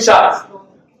ധ്വനിച്ചാൽ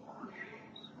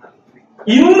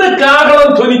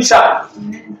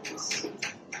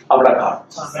അവിടെ കാണും.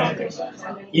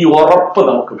 ഈ ഉറപ്പ്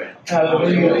നമുക്ക് വേണം.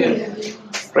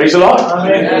 Praise the Lord.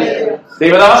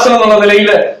 ദൈവദാസൻ എന്നുള്ള നിലയിൽ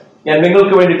ഞാൻ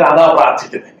നിങ്ങൾക്ക് വേണ്ടിയിട്ട് അതാ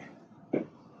പ്രാർത്ഥിക്കുന്നത്.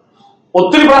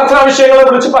 ഒത്തിരി പ്രാർത്ഥനാ വിഷയങ്ങളെ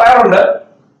കുറിച്ച് പറയാറുണ്ട്.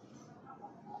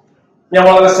 ഞാൻ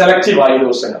വളരെ സെലക്റ്റീവായി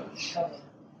ദിവസങ്ങൾ.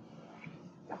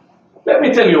 Let me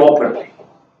tell you openly.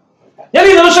 ഞാൻ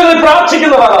ഈ ദിവസങ്ങളിൽ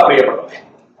പ്രാർത്ഥിക്കുന്നതാണ് പ്രിയപ്പെട്ടത്.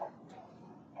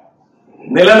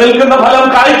 നിലനിൽക്കുന്ന ഫലം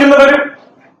കായ്ക്കുന്നവരും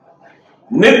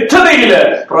നിത്യതയില്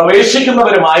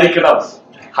പ്രവേശിക്കുന്നവരുമായിരിക്കണം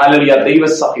ഹല്ലേലൂയ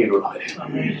ദൈവസഭയിലുള്ളവര്.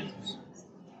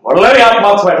 വളരെ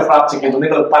ആത്മാർത്ഥമായിട്ട് പ്രാർത്ഥിക്കുന്നു.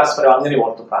 നിങ്ങൾ പരസ്പരം അങ്ങനെ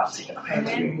ഓർത്ത് പ്രാർത്ഥിക്കണം.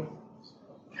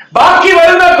 ബാക്കി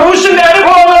വരുന്ന ക്രൂശിന്റെ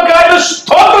അനുഭവങ്ങൾക്കായിട്ട്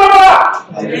സ്തോത്രമാണ്.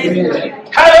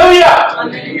 ഹല്ലേലൂയ.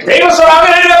 ദൈവസഭ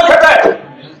അങ്ങനെ എഴുന്നേൽക്കട്ടെ.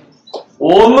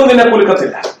 ഒന്നും നിന്നെ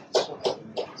കുലുക്കത്തില്ല,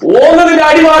 ഒന്നും നിന്റെ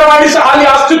അടിവാരമായി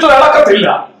അസ്തിത്വം ഇളക്കത്തില്ല.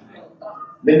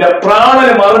 നിന്റെ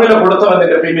പ്രാണന് മറുവില കൊടുത്തവൻ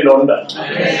നിന്റെ പിന്നിലുണ്ട്.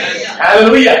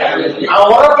 ഹല്ലേലൂയ. ആ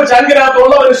ഉറപ്പ്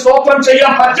ചങ്കിനകത്തുള്ളവന് സ്തോത്രം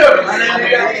ചെയ്യാൻ പറ്റും.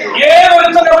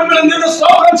 ഏതൊരുത്തന്റെ മുൻപിൽ നിന്ന്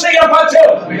സ്തോത്രം ചെയ്യാൻ പറ്റും.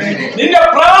 നിന്റെ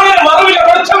പ്രാണന് മറുവില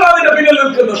കൊടുത്തവനാണ് നിന്റെ പിന്നിൽ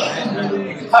നിൽക്കുന്നത്.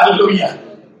 ഹല്ലേലൂയ.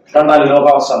 കണ്ടാൽ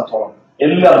ലോകാവസാനത്തോളം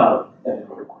എല്ലാ നാളും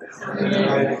എന്നോട് കൂടെ.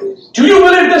 Do you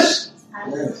believe this?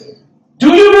 Do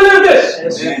you believe this?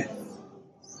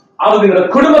 അത് നിങ്ങളുടെ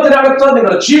കുടുംബത്തിനകത്ത്,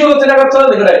 നിങ്ങളുടെ ജീവിതത്തിനകത്ത്,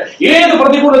 നിങ്ങളുടെ ഏത്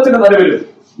പ്രതികൂലത്തിന്റെ നടുവിലും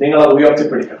നിങ്ങൾ അത്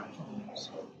ഉയർത്തിപ്പിടിക്കണം.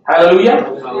 ഹല്ലേലൂയ.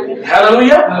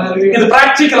 ഹല്ലേലൂയ. ഇത്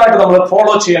പ്രാക്ടിക്കലായിട്ട് നമ്മൾ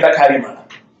ഫോളോ ചെയ്യേണ്ട കാര്യമാണ്.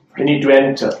 We need to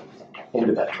enter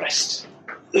into that rest.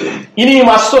 ഇനിയും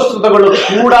അസ്വസ്ഥതകൾ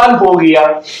കൂടാൻ പോകുക,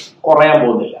 കുറയാൻ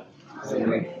പോകുന്നില്ല.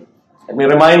 Let me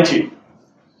remind you,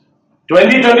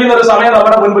 2020 എന്നൊരു സമയം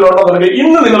നമ്മുടെ മുൻപിൽ ഉണ്ടെന്നുണ്ടെങ്കിൽ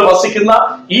ഇന്ന് നിങ്ങൾ വസിക്കുന്ന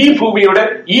ഈ ഭൂമിയുടെ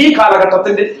ഈ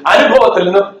കാലഘട്ടത്തിന്റെ അനുഭവത്തിൽ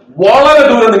നിന്ന് വളരെ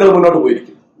ദൂരം നിങ്ങൾ മുന്നോട്ട്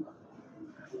പോയിരിക്കും.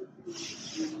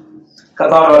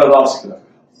 കർത്താവിനെ താമസിക്കുന്നത്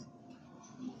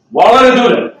വളരെ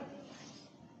ദൂരം.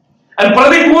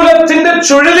 പ്രതികൂലത്തിന്റെ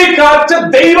ചുഴലിക്കാറ്റ്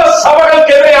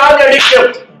ദൈവസഭകൾക്കെതിരെ ആഞ്ഞടിക്കും.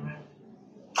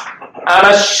 And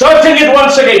asserting it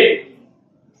once again.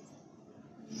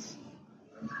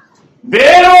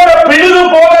 വേരോടെ പിഴുതു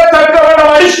പോകത്തക്കവണ്ണം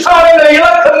അടിസ്ഥാനങ്ങൾ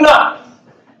ഇളക്കുന്ന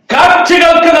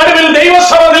കാറ്റുകൾക്ക് നടുവിൽ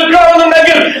ദൈവസഭ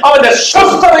നിൽക്കണമെന്നുണ്ടെങ്കിൽ അവന്റെ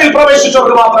സ്വസ്ഥതയിൽ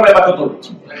പ്രവേശിച്ചവർക്ക് മാത്രമേ പറ്റത്തുള്ളൂ.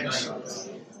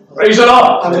 Praise the Lord.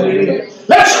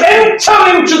 Let's enter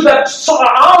into that.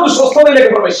 ആ ഒരു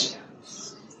സ്വസ്ഥതയിലേക്ക് പ്രവേശിക്കാം.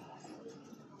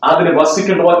 അതിന്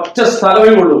വസിക്കേണ്ട ഒറ്റ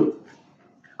സ്ഥലമേ ഉള്ളൂ.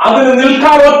 അതിന്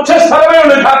നിൽക്കാൻ ഒറ്റ സ്ഥലമേ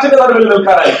ഉള്ളൂ. കാറ്റിന്റെ നടുവിൽ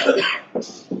നിൽക്കാനായി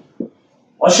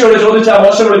മോശയോട് ചോദിച്ചാൽ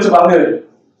മോശ വിളിച്ച് പറഞ്ഞത്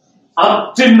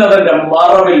അത്യുന്നതന്റെ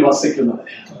മറവിൽ വസിക്കുന്നവൻ,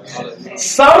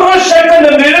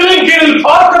 സർവശക്തന്റെ നിഴലിൻ കീഴിൽ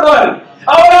പാർക്കുന്നവൻ,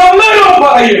 അവൻ അന്നേരം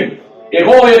പറയും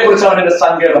യഹോവയെ കുറിച്ച് അവന്റെ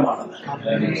സങ്കേതമാണെന്ന്.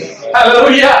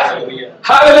 ഹല്ലേലൂയ.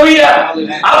 ഹല്ലേലൂയ.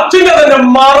 അത്യുന്നതന്റെ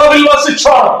മറവിൽ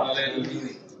വസിച്ചോണം.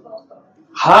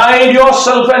 Hide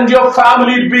yourself and your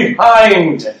family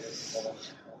behind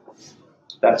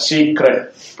that secret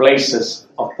places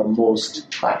of the Most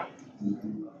High.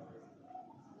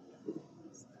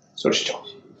 സൂക്ഷിച്ചോ.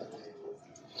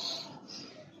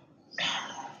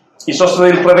 ഈ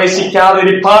സ്വസ്ഥതയിൽ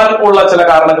പ്രവേശിക്കാതിരിക്കാൻ ഉള്ള ചില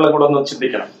കാരണങ്ങൾ കൂടെ ഒന്ന്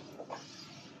ചിന്തിക്കണം.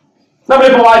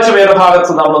 നമ്മളിപ്പോ വായിച്ച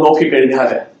വേദഭാഗത്ത് നമ്മൾ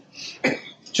നോക്കിക്കഴിഞ്ഞാല്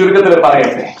ചുരുക്കത്തിൽ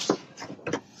പറയട്ടെ,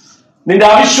 നിന്റെ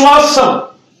അവിശ്വാസം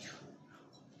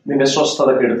നിന്റെ സ്വസ്ഥത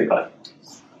കെടുത്തിക്കളയും.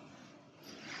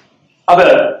 അത്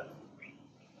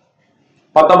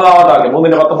 19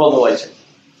 3:19 വായിച്ചു.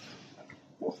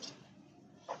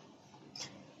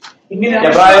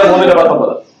 എബ്രായർ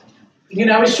 3:19.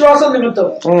 ഇങ്ങനെ അവിശ്വാസം നിമിത്തം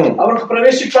അവർക്ക്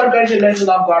പ്രവേശിക്കാൻ കഴിഞ്ഞില്ല എന്ന്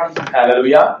നാം കാണുന്നു.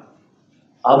 ഹല്ലേലൂയ.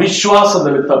 അവിശ്വാസ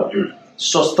നിമിത്തം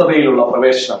സ്വസ്ഥതയിലുള്ള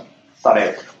പ്രവേശനം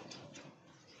തടയപ്പെട്ടു.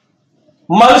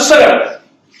 മത്സരം,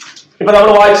 ഇപ്പൊ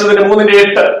നമ്മൾ വായിച്ചതിന്റെ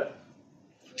 3:8.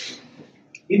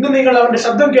 ഇന്ന് നിങ്ങൾ അവന്റെ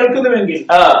ശബ്ദം കേൾക്കുന്നുവെങ്കിൽ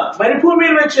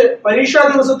മരുഭൂമിയിൽ വെച്ച് പരീക്ഷാ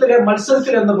ദിവസത്തിലെ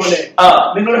മത്സരത്തിൽ എന്ന പോലെ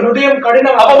നിങ്ങളുടെ ഹൃദയം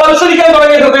കഠിനമാകും. അപ്പൊ മത്സരിക്കാൻ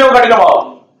തുടങ്ങിയ ഹൃദയം കഠിനമാവും.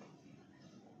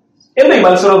 എന്താ ഈ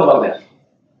മത്സരം എന്ന് പറഞ്ഞാൽ?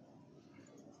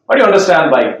 What you understand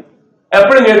by?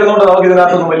 എപ്പോഴും കേൾക്കുന്നതുകൊണ്ട് നമുക്ക്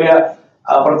ഇതിനകത്തൊന്നും വലിയ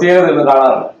പ്രത്യേകത ഒന്നും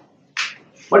കാണാറില്ല.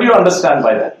 What you understand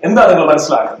by that? എന്താ നിങ്ങൾ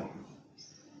മനസ്സിലാക്കുന്നത്?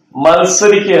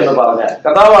 മത്സരിക്കുക എന്ന് പറഞ്ഞാൽ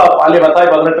കഥാവ് മത്തായി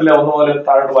 18 1 മുതൽ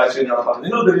താഴോട്ട് വായിച്ചു കഴിഞ്ഞാൽ പറഞ്ഞു,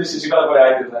 നിങ്ങൾ തിരിച്ച് ശിശുക്കളെ പോലെ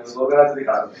ആയിത്തീരുന്നത് സ്വർഗ്ഗരാജ്യത്തിൽ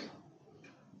കാണുന്നത്.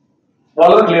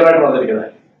 വളരെ ക്ലിയർ ആയിട്ട് വന്നിരിക്കുന്നത്.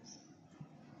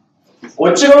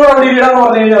 കൊച്ചുകളോട് അവിടെ ഇരിടാന്ന്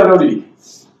പറഞ്ഞു കഴിഞ്ഞാൽ അവരോട് ഇരിക്കും.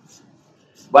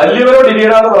 വലിയവരോട്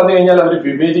ഇരിടാന്ന് പറഞ്ഞു കഴിഞ്ഞാൽ അവർ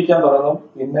വിവേചിക്കാൻ തുടങ്ങും.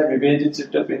 പിന്നെ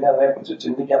വിവേചിച്ചിട്ട് പിന്നെ അതിനെക്കുറിച്ച്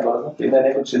ചിന്തിക്കാൻ തുടങ്ങും. പിന്നെ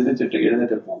അതിനെക്കുറിച്ച് ചിന്തിച്ചിട്ട്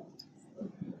എഴുന്നേറ്റ് പോകും.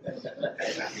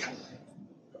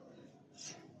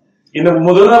 ഇന്ന്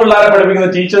മുതിർന്ന പിള്ളേരെ പഠിപ്പിക്കുന്ന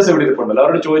ടീച്ചേഴ്സ് ഇവിടെ ഇരിപ്പുണ്ടല്ലോ,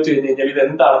 അവരോട് ചോദിച്ചു കഴിഞ്ഞാൽ ഇത്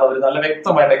എന്താണെന്ന് അവർ നല്ല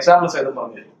വ്യക്തമായിട്ട് എക്സാമ്പിൾസ് ആയിട്ട്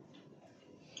പറഞ്ഞു തരും.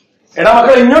 എടാ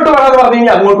മക്കൾ ഇങ്ങോട്ട് വരാന്ന് പറഞ്ഞു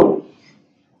കഴിഞ്ഞാൽ അങ്ങോട്ട് പോകും.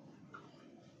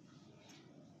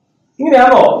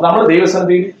 ഇങ്ങനെയാണോ നമ്മൾ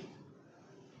ദൈവസന്നിധിയിൽ?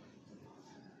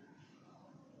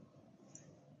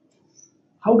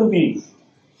 How do we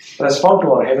respond to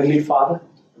our heavenly Father?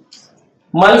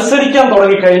 മത്സരിക്കാൻ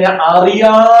തുടങ്ങിക്കഴിഞ്ഞാൽ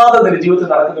അറിയാതെ നിന്റെ ജീവിതത്തിൽ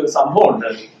നടക്കുന്ന ഒരു സംഭവം ഉണ്ട്.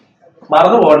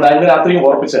 മറന്നു പോകണ്ട, ഇന്ന് രാത്രിയും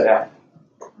ഓർപ്പിച്ചു തരാം.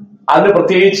 അതിന്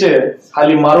പ്രത്യേകിച്ച്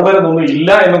അതിൽ മറുപരൊന്നും ഇല്ല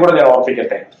എന്നും കൂടെ ഞാൻ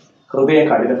ഓർപ്പിക്കട്ടെ. ഹൃദയം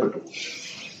കഠിനപ്പെട്ടു,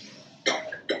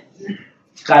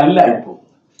 കല്ലായിപ്പോ.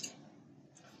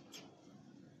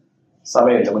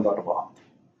 സമയമില്ല, മുന്നോട്ട് പോകാം.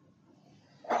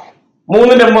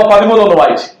 3:13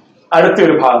 വായിച്ച്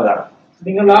അടുത്തൊരു ഭാഗം കാണാം.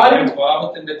 നിങ്ങൾ ആരും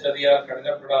പാപത്തിന്റെ ചതിയാൽ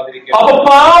കഠിനപ്പെടാതിരിക്കുക. അപ്പൊ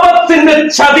പാപത്തിന്റെ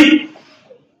ചതി,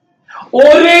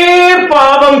 ഒരേ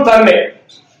പാപം തന്നെ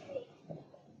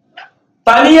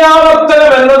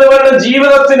തനിയാവർത്തനം എന്നതുകൊണ്ട്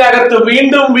ജീവിതത്തിനകത്ത്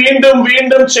വീണ്ടും വീണ്ടും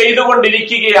വീണ്ടും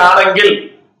ചെയ്തുകൊണ്ടിരിക്കുകയാണെങ്കിൽ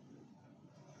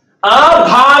ആ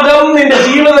ഭാഗം നിന്റെ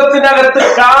ജീവിതത്തിനകത്ത്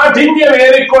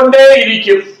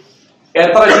കാഠിന്യമേറിക്കൊണ്ടേയിരിക്കും.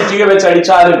 എത്ര ചുറ്റിക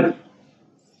വെച്ചടിച്ചാലും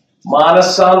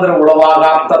മാനസാന്തരം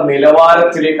ഉളവാകാത്ത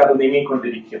നിലവാരത്തിലേക്ക് അത്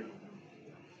നീങ്ങിക്കൊണ്ടിരിക്കും.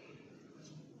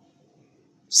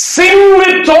 Sin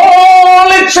with all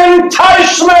its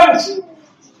enticements,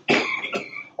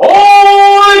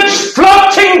 all its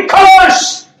flirting colors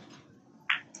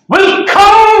will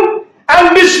come and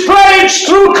display its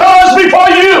true colors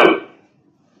before you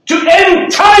to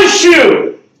entice you.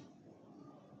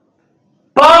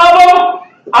 പാപം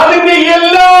അതിന്റെ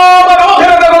എല്ലാ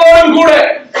മനോഹരതകളോടും കൂടെ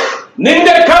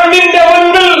നിന്റെ കണ്ണിന്റെ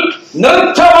മുൻപിൽ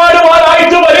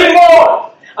നൃത്തമാടുവാനായിട്ട് വരുമ്പോൾ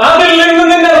അതിൽ നിന്ന്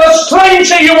നിന്നെ റെസ്ട്രെയിൻ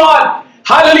ചെയ്യുവാൻ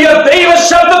ഹല്ലേലൂയ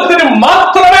ദൈവശബ്ദത്തിന്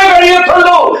മാത്രമേ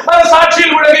കഴിയത്തുള്ളൂ. അത് സാക്ഷിയിൽ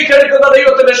മുഴങ്ങിക്കെടുക്കുന്ന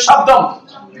ദൈവത്തിന്റെ ശബ്ദം.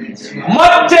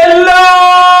 മറ്റെല്ലാ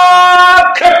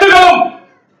കെട്ടുകളും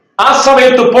ആ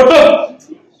സമയത്ത് പൊട്ടും.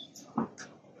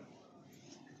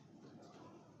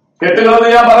 കെട്ടുകളെന്ന്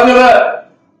ഞാൻ പറഞ്ഞത്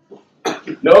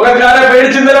ലോകക്കാരെ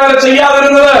പേടിച്ചിന്തരാലെ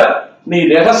ചെയ്യാതിരുന്നത് നീ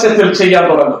രഹസ്യത്തിൽ ചെയ്യാൻ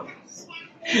തുടങ്ങും.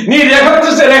 നീ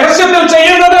രഹസ്യത്തിൽ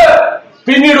ചെയ്യുന്നത്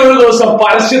പിന്നീട് ഒരു ദിവസം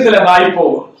പരസ്യത്തിലായി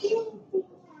പോകും.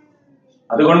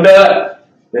 അതുകൊണ്ട്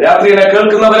രാത്രിയിലെ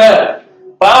കേൾക്കുന്നവര്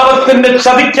പാപത്തിന്റെ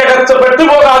ചതിക്കകത്ത്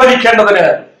പെട്ടുപോകാതിരിക്കേണ്ടതിന്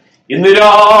ഇന്ന്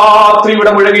രാത്രി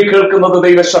ഇവിടെ മുഴങ്ങി കേൾക്കുന്നത്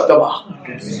ദൈവശബ്ദമാണ്.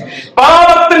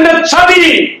 പാപത്തിന്റെ ചതി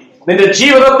നിന്റെ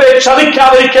ജീവിതത്തെ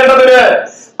ചതിക്കാതിരിക്കേണ്ടതിന്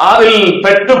അതിൽ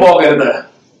പെട്ടുപോകരുത്.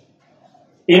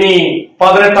 ഇനി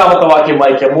 18ാമത്തെ വാക്യം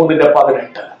വായിക്കാം.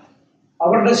 3:18.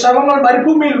 അവരുടെ ശവങ്ങൾ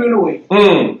മരുഭൂമിയിൽ വീണുപോയി,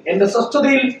 എന്റെ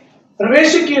സ്വസ്ഥതയിൽ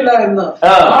പ്രവേശിക്കില്ല എന്ന്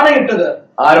ആണയിട്ടത്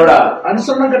ആരോടാ?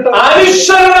 അനുസരണം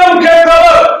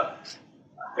കേട്ടവർ.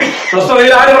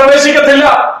 സ്വസ്ഥതയിൽ ആരും പ്രവേശിക്കത്തില്ല.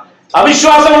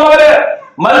 അവിശ്വാസമുള്ളവര്,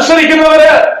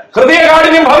 മത്സരിക്കുന്നവര്,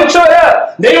 ഹൃദയകാഠിന്യം ഭവിച്ചവര്,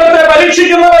 ദൈവത്തെ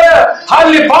പരീക്ഷിക്കുന്നവര്,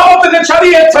 ഹല്ലേലൂയ പാപത്തിന്റെ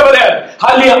ചതിയേറ്റവര്,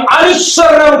 ഹല്ലേലൂയ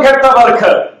അനുസരണം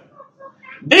കേട്ടവർക്ക്.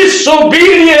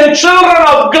 Disobedient children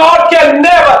of God can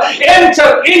never enter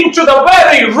into the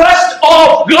very rest of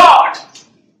God.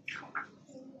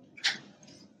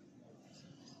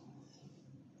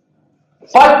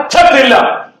 പറ്റത്തില്ല.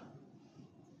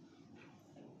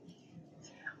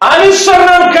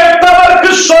 അനുസരണം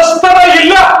കേട്ടവർക്ക്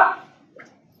സ്വസ്ഥതയില്ല.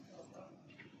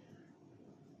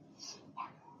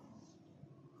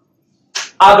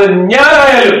 അത്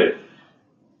ഞാനായാലും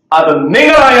അത്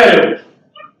നിങ്ങളായാലും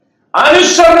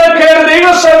അനുസരണക്കേട്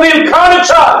ദൈവസന്നിധിയിൽ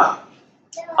കാണിച്ചാൽ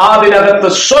അതിനകത്ത്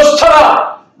സ്വസ്ഥത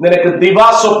നിനക്ക്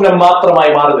ദിവാസ്വപ്നം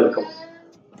മാത്രമായി മാറി നിൽക്കും.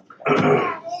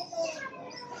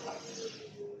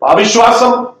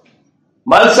 അവിശ്വാസം,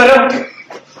 മത്സരം,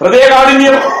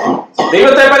 ഹൃദയകാഠിന്യം,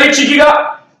 ദൈവത്തെ പരീക്ഷിക്കുക,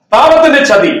 പാപത്തിന്റെ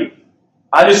ചതി,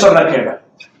 അനുസരണക്കേട്.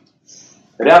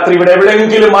 രാത്രി ഇവിടെ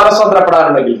എവിടെയെങ്കിലും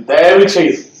മാനസാന്തരപ്പെടാനുണ്ടെങ്കിൽ ദയവ്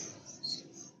ചെയ്ത്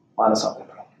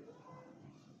മാനസാന്തരപ്പെടാം.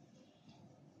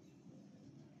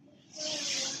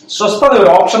 സ്വസ്ഥത ഒരു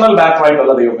ഓപ്ഷണൽ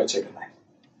മാറ്ററായിട്ടല്ല ദൈവം വെച്ചേക്കുന്നത്,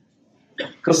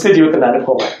 ക്രിസ്ത്യ ജീവിതത്തിന്റെ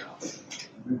അനുഭവമായിട്ട്.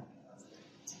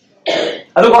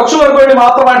 അത് കുറച്ചു പേർക്ക് വേണ്ടി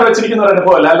മാത്രമായിട്ട് വെച്ചിരിക്കുന്ന ഒരു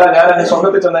അനുഭവമല്ല. അല്ല, ഞാൻ എന്റെ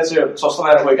സ്വർഗത്തിൽ ചെന്നേച്ച് സ്വസ്ഥത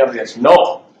അനുഭവിക്കാൻ വിചാരിച്ചു. നോ,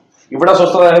 ഇവിടെ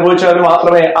സ്വസ്ഥത അനുഭവിച്ചവർ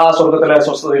മാത്രമേ ആ സ്വർഗത്തിലെ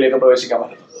സ്വസ്ഥതയിലേക്ക് പ്രവേശിക്കാൻ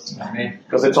പറ്റൂ.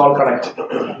 It's all connected.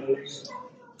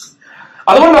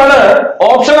 അതുകൊണ്ടാണ്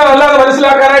ഓപ്ഷണൽ അല്ലാതെ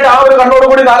മനസ്സിലാക്കാനായിട്ട് ആ ഒരു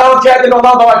കണ്ണോടുകൂടി 4-ാം അധ്യായത്തിന്റെ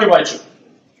 1-ാമത്തെ വാക്യം വായിച്ചു.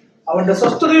 അവന്റെ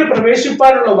സ്വസ്ഥതയിൽ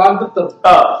പ്രവേശിപ്പാനുള്ള വാഗ്ദത്തം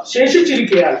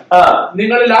ശേഷിച്ചിരിക്കുകയാണ്.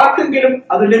 നിങ്ങളിൽ ആർക്കെങ്കിലും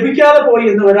അത് ലഭിക്കാതെ പോയി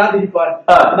എന്ന് വരാതിരിക്കാൻ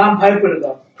നാം ഭയപ്പെടുക.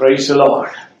 Price the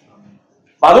Lord.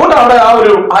 അതുകൊണ്ട് അവിടെ ആ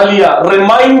ഒരു വലിയ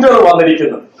റിമൈൻഡർ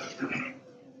വന്നിരിക്കുന്നത്.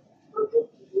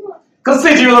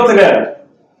 ക്രിസ്ത്യ ജീവിതത്തിന്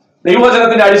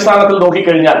ദൈവവചനത്തിന്റെ അടിസ്ഥാനത്തിൽ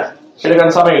നോക്കിക്കഴിഞ്ഞാൽ എടുക്കാൻ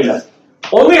സമയമില്ല.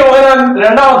 1 യോഹന്നാൻ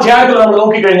 2-ാം അധ്യായത്തിൽ നമ്മൾ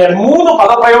നോക്കിക്കഴിഞ്ഞാൽ 3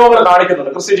 പദപ്രയോഗങ്ങൾ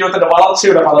കാണിക്കുന്നുണ്ട്. ക്രിസ്ത്യ ജീവിതത്തിന്റെ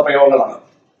വളർച്ചയുടെ പദപ്രയോഗങ്ങളാണ്.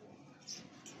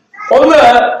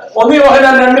 1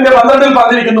 യോഹന്നാൻ 2:12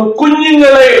 പറഞ്ഞിരിക്കുന്നു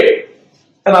കുഞ്ഞുങ്ങളെ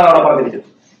എന്നാണ് അവിടെ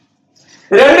പറഞ്ഞിരിക്കുന്നത്.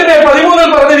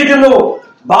 2:13 പറഞ്ഞിരിക്കുന്നു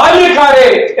ബാല്യക്കാരെ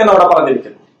എന്നവിടെ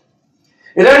പറഞ്ഞിരിക്കുന്നു.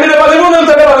 2:13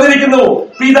 തന്നെ പറഞ്ഞിരിക്കുന്നു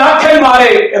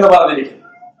പിതാക്കന്മാരെ എന്ന് പറഞ്ഞിരിക്കുന്നു.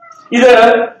 ഇത്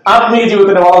ആത്മീയ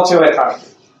ജീവിതത്തിന്റെ വളർച്ചയെ കാണിക്കും.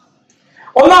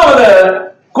 ഒന്നാമത്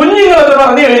കുഞ്ഞുങ്ങൾ എന്ന്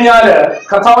പറഞ്ഞു കഴിഞ്ഞാല്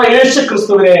കർത്താവ് യേശു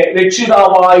ക്രിസ്തുവിനെ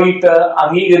രക്ഷിതാവായിട്ട്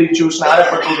അംഗീകരിച്ചു,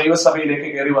 സ്നാനപ്പെട്ടു, ദൈവസഭയിലേക്ക്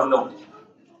കയറി വന്നു.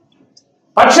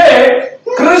 പക്ഷേ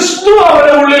ക്രിസ്തു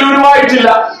അവരുടെ ഉള്ളിൽ ഉരുവായിട്ടില്ല.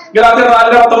 ഗലാത്യർ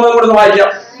 4:19 കൂടെ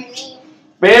വായിക്കാം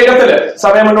വേഗത്തില്,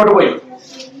 സമയം മുന്നോട്ട് പോയി.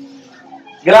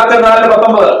 ഗലാത്യർ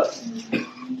 4:19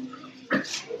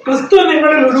 ക്രിസ്തു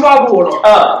നിങ്ങളിൽ ഉരുവാകുവോളോ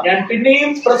ഞാൻ പിന്നെയും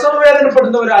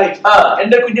പ്രസവവേദനപ്പെടുന്നവരായി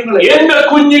എന്റെ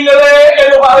കുഞ്ഞുങ്ങളെ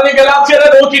എന്ന് പറഞ്ഞ് ഗലാത്യരെ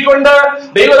നോക്കിക്കൊണ്ട്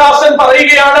ദൈവദാസൻ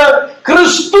പറയുകയാണ്,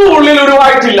 ക്രിസ്തു ഉള്ളിൽ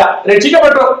ഉരുവായിട്ടില്ല,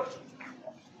 രക്ഷിക്കപ്പെട്ടു,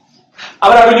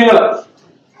 അവരാ കുഞ്ഞുങ്ങള്.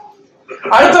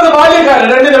 അടുത്തത് ബാല്യക്കാരൻ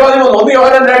 2:13, 1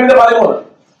 യോഹന്നാൻ 2:13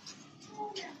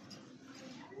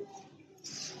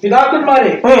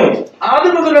 പിതാക്കന്മാരെ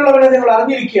ആദ്യം മുതലുള്ളവരെ നിങ്ങൾ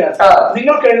അറിഞ്ഞിരിക്കുക,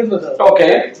 നിങ്ങൾക്ക് എഴുതുന്നത്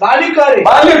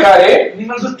ബാല്യക്കാരെ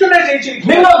നിങ്ങൾ ദുഷ്ടനെ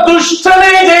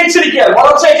ജയിച്ചിരിക്കുക.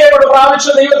 വളർച്ചയ്ക്കോട് പ്രാപിച്ച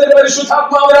ദൈവത്തിന്റെ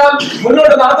പരിശുദ്ധാത്മാവിനാൽ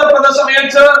മുന്നോട്ട് നടത്തപ്പെടുന്ന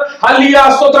സമയത്ത് ഹല്ലേലൂയ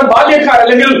സ്തോത്രം, ബാല്യക്കാർ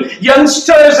അല്ലെങ്കിൽ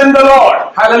youngsters in the Lord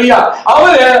hallelujah,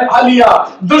 അവര് ഹല്ലേലൂയ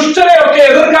ദുഷ്ടനെയൊക്കെ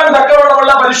എതിർക്കാൻ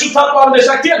തക്കവണ്ണമുള്ള പരിശുദ്ധാത്മാവിന്റെ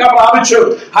ശക്തിയൊക്കെ പ്രാപിച്ചു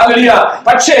ഹല്ലേലൂയ.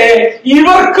 പക്ഷേ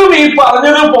ഇവർക്കും ഈ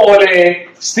പറഞ്ഞതുപോലെ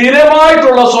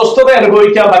സ്ഥിരമായിട്ടുള്ള സ്വസ്ഥത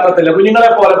അനുഭവിക്കാൻ പറ്റത്തില്ല. കുഞ്ഞുങ്ങളെ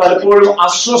പോലെ പലപ്പോഴും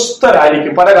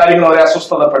അസ്വസ്ഥരായിരിക്കും, പല കാര്യങ്ങളും അവരെ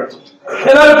അസ്വസ്ഥതപ്പെടുത്തും.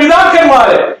 എന്നാൽ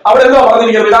പിതാക്കന്മാര് അവിടെ എന്താ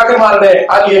പറഞ്ഞിരിക്കുന്നത്? പിതാക്കന്മാരുടെ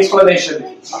ആ എക്സ്പ്ലനേഷൻ,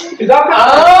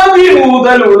 ആദ്യം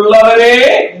മുതലുള്ളവരെ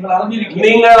നിങ്ങൾ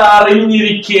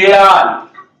അറിഞ്ഞിരിക്കാൻ.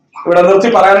 ഇവിടെ നിർത്തി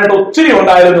പറയാനായിട്ട് ഒത്തിരി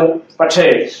ഉണ്ടായിരുന്നു, പക്ഷേ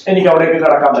എനിക്ക് അവിടേക്ക്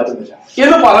കടക്കാൻ പറ്റുന്നില്ല.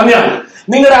 എന്ന് പറഞ്ഞാൽ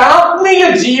നിങ്ങളുടെ ആത്മീയ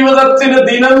ജീവിതത്തിന്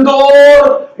ദിനംതോറും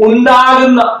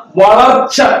ഉണ്ടാകുന്ന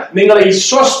വളർച്ച നിങ്ങളെ ഈ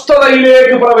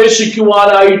സ്വസ്ഥതയിലേക്ക്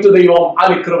പ്രവേശിക്കുവാനായിട്ട് ദൈവം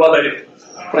അനുകൃപ തരും.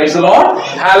 Price the Lord,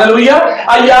 hallelujah.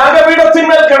 ആ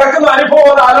യാഗപീഠത്തിന്മേൽ കിടക്കുന്ന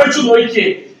അനുഭവം ആലോചിച്ചു നോക്കിയേ.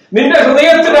 നിന്റെ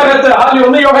ഹൃദയത്തിനകത്ത്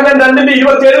 1 യോഹന്നാൻ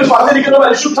 2:27 പറഞ്ഞിരിക്കുന്ന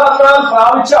പരിശുദ്ധാത്മാവിനാൽ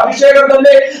പ്രാപിച്ച അഭിഷേകം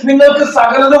തന്നെ നിങ്ങൾക്ക്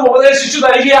സകലതും ഉപദേശിച്ചു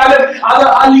തരികയാലും അത്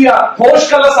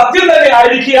ഭോഷ്കല്ല സത്യം തന്നെ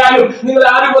ആയിരിക്കാനും നിങ്ങൾ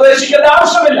ആരും ഉപദേശിക്കേണ്ട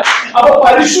ആവശ്യമില്ല. അപ്പൊ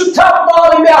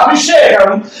പരിശുദ്ധാത്മാവിന്റെ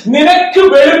അഭിഷേകം നിനക്ക്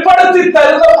വെളിപ്പെടുത്തി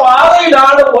തരുന്ന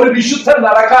പാതയിലാണ് ഒരു വിശുദ്ധൻ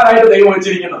നടക്കാനായിട്ട് ദൈവം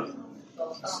വെച്ചിരിക്കുന്നത്.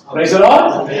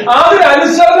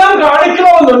 അതിനനുസരണം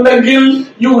കാണിക്കണമെന്നുണ്ടെങ്കിൽ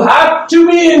you have to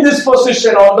be in this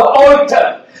position on the alter.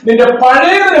 നിന്റെ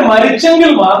പഴയതിന്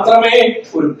മരിച്ചെങ്കിൽ മാത്രമേ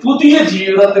ഒരു പുതിയ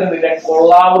ജീവിതത്തിന് നിന്നെ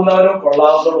കൊള്ളാവുന്നവരും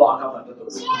ആക്കാൻ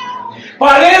പറ്റത്തുള്ളൂ.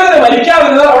 പഴയതിന്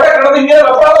മരിക്കാതിരുന്നാൽ അവിടെ കിടന്ന് ഇങ്ങനെ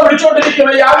വെപ്പാതെ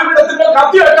പിടിച്ചോണ്ടിരിക്കുന്ന യാഗപീഠത്തിന്റെ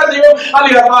കത്തി വെക്കാൻ ദൈവം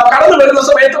കടന്നു വരുന്ന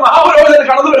സമയത്ത്, മഹാപുരോഹിതന്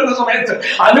കടന്നു വരുന്ന സമയത്ത്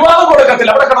അനുവാദം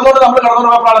കൊടുക്കത്തില്ല. അവിടെ കിടന്നോണ്ട് നമ്മൾ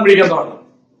കിടന്നോണ്ട് വെപ്പാളം പിടിക്കാൻ തുടങ്ങും.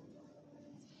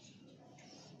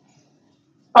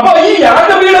 അപ്പൊ ഈ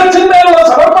യാഗപീഠത്തിന്മേലുള്ള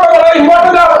സമർപ്പണം വളരെ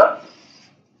ഇമ്പോർട്ടന്റ് ആണ്.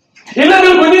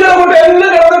 ഇല്ലെങ്കിൽ കുഞ്ഞിനെ കൊണ്ട് എല്ലാം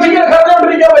കിടന്നിട്ട് ഇങ്ങനെ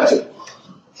കടന്നുകൊണ്ടിരിക്കാൻ പറ്റും.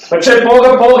 പക്ഷെ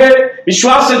പോകെ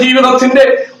വിശ്വാസ ജീവിതത്തിന്റെ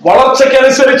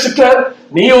വളർച്ചയ്ക്കനുസരിച്ചിട്ട്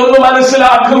നീ ഒന്ന്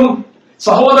മനസ്സിലാക്കും,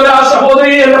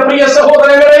 സഹോദരി, എന്റെ പ്രിയ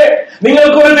സഹോദരങ്ങളെ,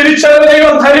 നിങ്ങൾക്കൊരു തിരിച്ചറിവ്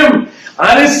ദൈവം തരും.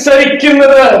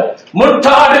 അനുസരിക്കുന്നത്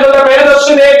മുട്ടാടുകളുടെ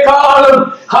മേധസ്സിനേക്കാളും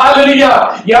ഹല്ലേലൂയ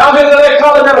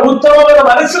യാഗങ്ങളെക്കാളും ഞാൻ ഉത്തമമെന്ന്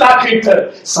മനസ്സിലാക്കിയിട്ട്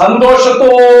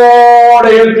സന്തോഷത്തോടെ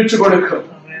ഏൽപ്പിച്ചു കൊടുക്കും.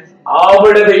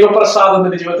 അവിടെ ദൈവപ്രസാദം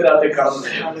നിന്റെ ജീവിതത്തിനകത്തേക്ക് കടന്നു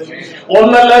വരും.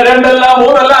 ഒന്നല്ല, രണ്ടല്ല,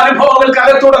 മൂന്നല്ല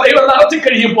അനുഭവങ്ങൾക്കകത്തൂടെ ദൈവം നടത്തി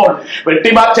കഴിയുമ്പോൾ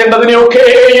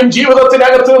വെട്ടിമാറ്റേണ്ടതിനെയൊക്കെയും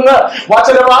ജീവിതത്തിനകത്ത് നിന്ന്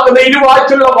വചനമാകുന്ന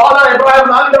ഇരുവാറ്റുള്ള വാള എബ്രായർ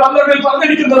 4:12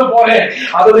 പറഞ്ഞിരിക്കുന്നത് പോലെ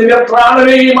അത് നിന്റെ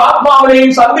പ്രാണനെയും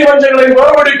ആത്മാവിനെയും സന്ധിവഞ്ചങ്ങളെയും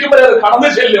വേർപെടുക്കുമ്പോൾ അത് കടന്നു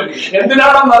ചെല്ലും.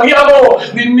 എന്തിനാണെന്ന് അറിയാമോ?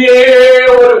 നിന്നെ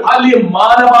ഒരു വലിയ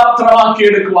മാനപാത്രമാക്കി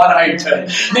എടുക്കുവാനായിട്ട്.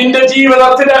 നിന്റെ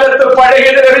ജീവിതത്തിനകത്ത്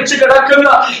പഴയത് ലഭിച്ചു കിടക്കുന്ന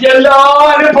എല്ലാ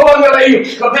അനുഭവങ്ങളെയും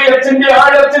ഹൃദയത്തിന്റെ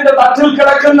ആഴത്തിന്റെ തട്ടിൽ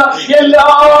കിടക്കുന്ന എല്ലാ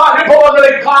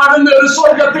അനുഭവങ്ങളെയും കാണുന്ന ഒരു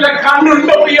സ്വർഗത്തിലെ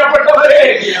കണ്ണുണ്ട് പ്രിയപ്പെട്ടവരെ.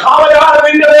 അവരാണ്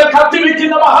നിന്റെ മേൽ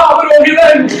കത്തിവെക്കുന്ന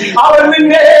മഹാപുരോഹിതൻ. അവൻ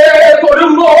നിന്നെ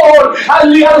തൊടുമ്പോൾ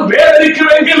അല്ലെങ്കിൽ അത്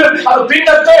വേദനിക്കുമെങ്കിലും അത്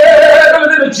പിന്നത്തെ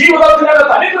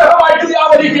ജീവിതത്തിനകത്ത് അനുഗ്രഹമായിട്ട്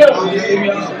വ്യാപരിക്കും.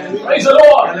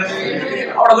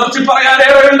 അവിടെ നിർത്തി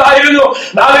പറയാനേറെ ഉണ്ടായിരുന്നു.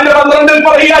 4:12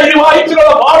 പറയുക, ഈ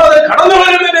വായിച്ചിലുള്ള വാളത് കടന്നു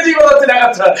വരും നിന്റെ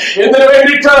ജീവിതത്തിനകത്ത്. എന്തിനു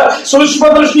വേണ്ടിയിട്ട്?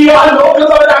 സൂക്ഷ്മദൃഷ്ടിയാൽ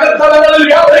നോക്കുന്നവരകത്തളങ്ങളിൽ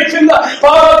വ്യാപരിക്കുന്ന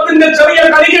പാപത്തിന്റെ ചെറിയ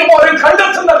കണിക പോലും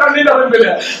കണ്ടെത്തുന്ന കണ്ണിന്റെ മുൻപിൽ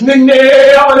നിന്നെ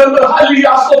അവനെന്ന് ഹല്ലേലൂയ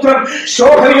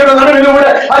ശോഭനയുടെ നടുവിലൂടെ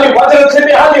അല്ലെങ്കിൽ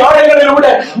വചനത്തിന്റെ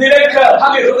ആഴങ്ങളിലൂടെ നിനക്ക്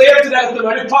ഹൃദയത്തിനകത്ത്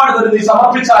വെളിപ്പാട് തരുന്ന നീ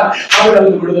സമർപ്പിച്ചാൽ അവിടെ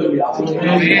വിടുതൽ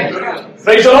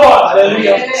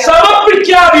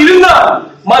സമർപ്പിക്കാതിരുന്ന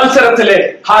മത്സരത്തിലെ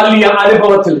ഹല്ലേലൂയ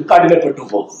അനുഭവത്തിൽ കഠിനപ്പെട്ടു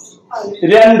പോകും.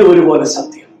 രണ്ടും ഒരുപോലെ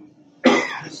സത്യം.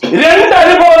 രണ്ട്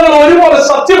അനുഭവങ്ങൾ ഒരുപോലെ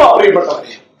സത്യമാണ്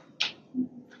പ്രിയപ്പെട്ടവരെ.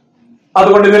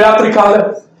 അതുകൊണ്ട് ഇന്ന് രാത്രികാലം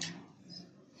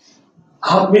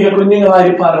ആത്മീയ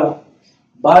കുഞ്ഞുങ്ങളായിരിക്കാനോ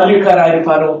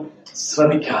ബാല്യക്കാരായിരിക്കാനോ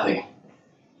ശ്രമിക്കാതെ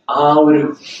ആ ഒരു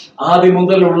ആദ്യം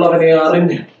മുതലുള്ളവനെ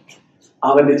അറിഞ്ഞ്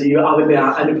അവന്റെ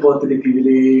അനുഭവത്തിന്റെ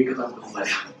കീഴിലേക്ക് നമുക്ക്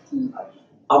വരാം.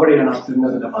 അവിടെയാണ്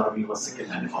അത്യുന്നതിന്റെ മറവിൽ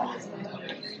വസിക്കുന്ന അനുഭവം.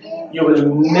 You will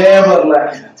never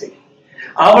lakh anything.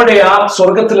 അവിടെ ആ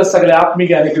സ്വർഗത്തിലെ സകല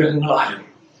ആത്മീയ അനുഗ്രഹങ്ങളാലും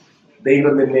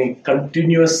ദൈവം നിന്നെ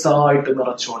കണ്ടിന്യൂസ് ആയിട്ട്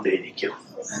നിറച്ചുകൊണ്ടേയിരിക്കും.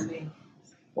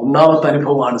 ഒന്നാമത്തെ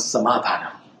അനുഭവമാണ്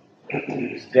സമാധാനം,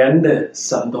 2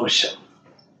 സന്തോഷം,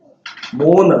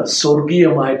 3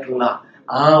 സ്വർഗീയമായിട്ടുള്ള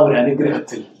ആ ഒരു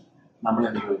അനുഗ്രഹത്തിൽ നമ്മളെ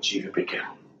ദൈവം ജീവിപ്പിക്കും.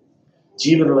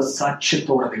 ജീവനുള്ള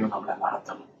സാക്ഷ്യത്തോടെ ദൈവം നമ്മളെ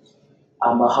നടത്തും. ആ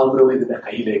മഹാപുരോഹിതന്റെ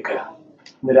കയ്യിലേക്ക്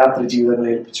ഇന്ന് രാത്രി ജീവിതങ്ങളെ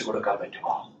ഏൽപ്പിച്ചു കൊടുക്കാൻ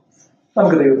പറ്റുമോ?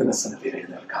 നമുക്ക് ദൈവത്തിന്റെ സന്നിധിയിലേക്ക്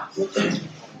നിൽക്കാം.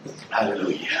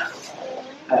 Hallelujah,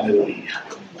 hallelujah.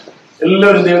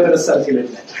 എല്ലാവരും ദൈവത്തിന്റെ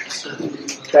സന്നിധിയിലേക്ക് നിൽക്കാം.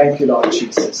 Thank you, Lord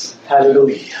Jesus.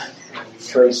 Hallelujah.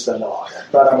 Praise the Lord.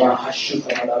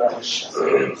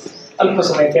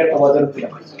 അല്പസമയം കേട്ട വചനത്തിനെ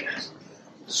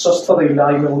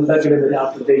സ്വസ്ഥതയില്ലായ്മ ഉണ്ടെങ്കിൽ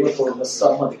രാത്രി ദൈവത്തോട്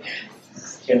സമ്മതിക്കുക.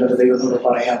 എന്നൊരു ദൈവത്തോട്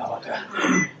പറയാൻ നമുക്ക്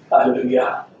ഹല്ലേലൂയ.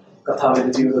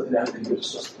 കർത്താവിന്റെ ജീവിതത്തിനകത്ത് ഒരു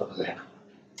സ്വസ്ഥത വേണം.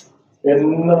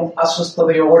 എന്നും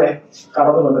അസ്വസ്ഥതയോടെ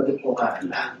കടന്നു വന്നിട്ട്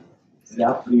പോകാറില്ല.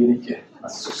 രാത്രി എനിക്ക്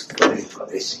അസ്വസ്ഥതയിൽ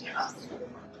പ്രവേശിക്കണം.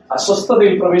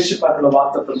 അസ്വസ്ഥതയിൽ പ്രവേശിപ്പാനുള്ള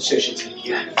വാഗ്ദത്തം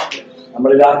ശേഷിച്ചിരിക്കുക.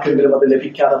 നമ്മളിൽ ആർക്കെങ്കിലും അത്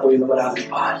ലഭിക്കാതെ പോയി എന്ന്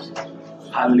പരാതിപ്പാൻ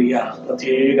ഹല്ലേലൂയ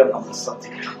പ്രത്യേകം നമ്മൾ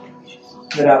ശ്രദ്ധിക്കണം.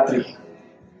 ഇന്ന് രാത്രി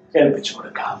കേൾപ്പിച്ചു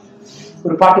കൊടുക്കാം.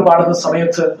 ഒരു പാട്ട് പാടുന്ന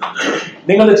സമയത്ത്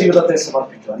നിങ്ങളുടെ ജീവിതത്തെ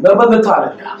സമർപ്പിക്കുക.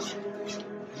 നിർബന്ധത്താലല്ല.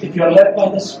 If you are led by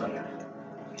the Spirit,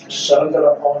 surrender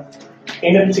upon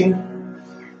anything,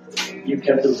 you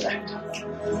can do that.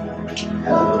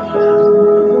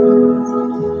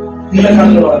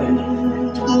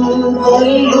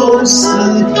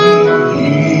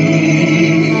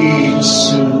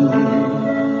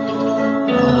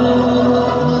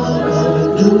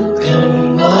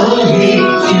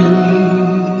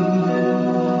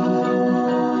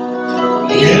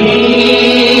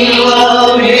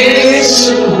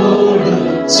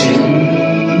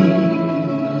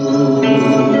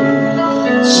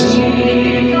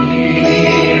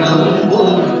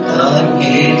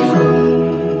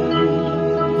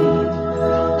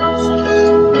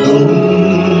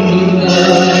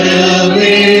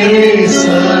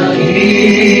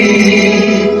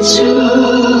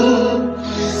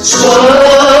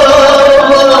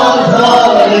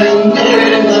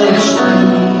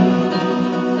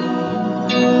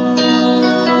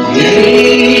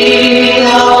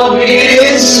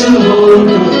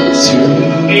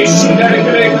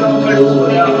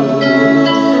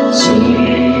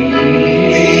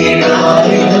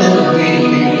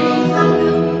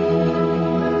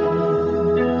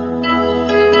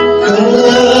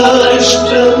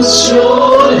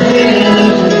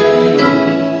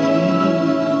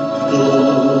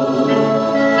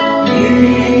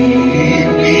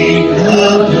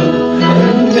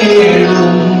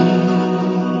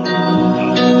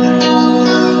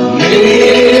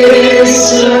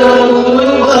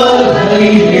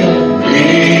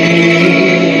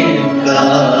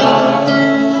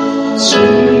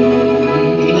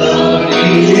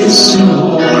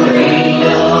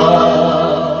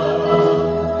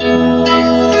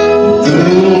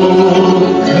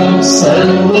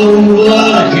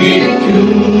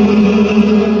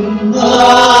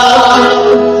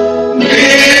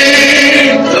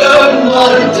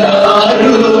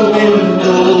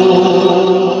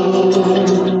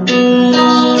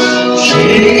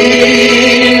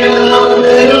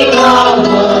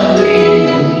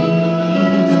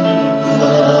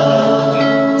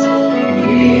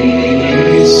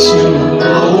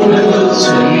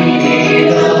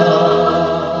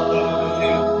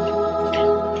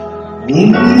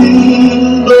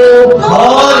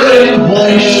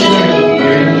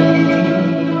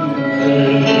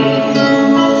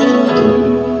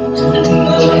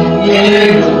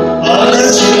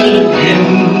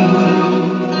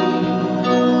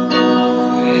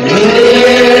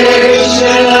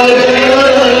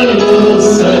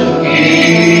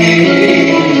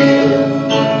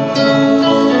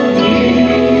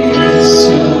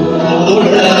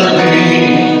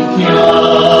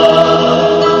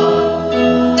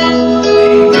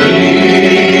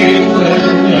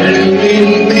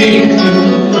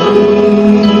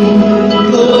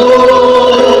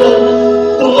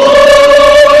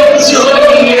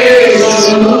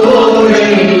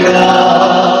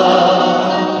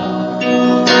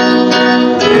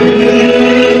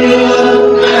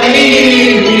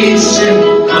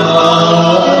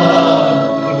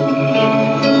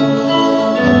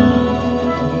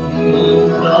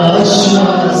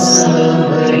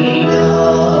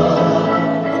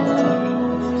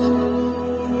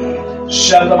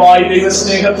 ശാന്തമായി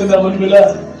ദൈവസ്നേഹത്തിന്റെ മുൻപില്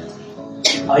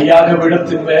ആ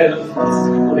യാഗപീഠത്തിന്മേൽ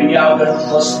ഒരു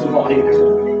യാഗവസ്തുവായിട്ട്,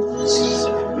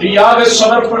 ഒരു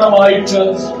യാഗസമർപ്പണമായിട്ട്,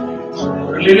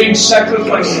 ഒരു ലിവിംഗ്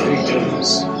സാക്രിഫൈസ്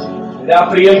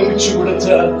രാത്രി ഏൽപ്പിച്ചു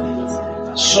കൊടുത്ത്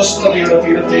സ്വസ്ഥതയുടെ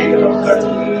തീരത്തേക്ക് നമുക്ക്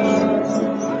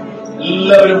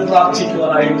എല്ലാവരും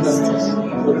പ്രാർത്ഥിക്കുവാനായിട്ട്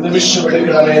ഒരു നിമിഷം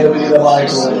എടുക്കണമേ.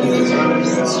 വിപരീതമായിട്ട്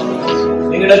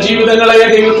നിങ്ങളുടെ ജീവിതങ്ങളെ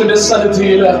ദൈവത്തിന്റെ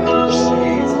സന്നിധിയിൽ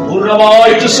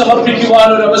പൂർണ്ണമായിട്ട് സമർപ്പിക്കുവാൻ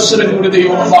ഒരു അവസരം കൂടി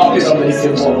ദൈവം ബാക്കി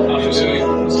തന്നിരിക്കുമ്പോൾ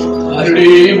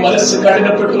ആരുടെയും മനസ്സ്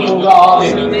കഠിനപ്പെട്ടു പോകാതെ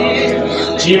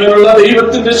ജീവനുള്ള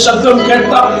ദൈവത്തിന്റെ ശബ്ദം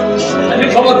കേട്ട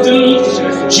അനുഭവത്തിൽ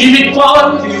ജീവിപ്പാൻ,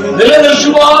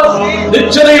 നിലനിൽക്കുവാൻ,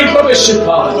 നിശ്ചലയിൽ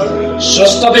പ്രവേശിപ്പാൻ,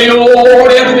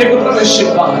 സ്വസ്ഥതയോടെ അതിലേക്ക്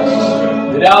പ്രവേശിപ്പാൻ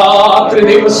രാത്രി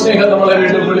ദൈവസ്നേഹം നമ്മളെ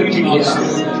വീണ്ടും വിളിക്കുകയാണ്.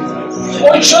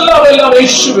 എല്ലാം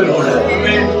യേശുവിനോട്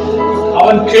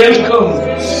അവൻ കേൾക്കും,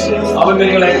 അവൻ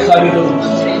നിങ്ങളെ കരുതും,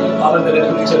 അവൻ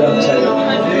നിനക്ക് ഉത്തരം തരും.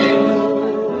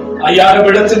 ആ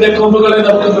യാഗപീഠത്തിന്റെ കൊമ്പുകളെ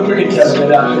നമുക്കൊന്ന് പിടിക്കാം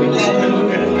രാത്രി.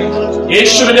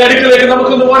 യേശുവിന്റെ അടുക്കലേക്ക്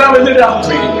നമുക്കൊന്ന് പോരാം ഇന്ന്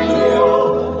രാത്രി.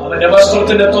 അവന്റെ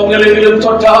വസ്ത്രത്തിന്റെ തൊങ്ങലെങ്കിലും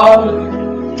തൊട്ടാൽ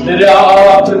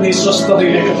രാത്രി നീ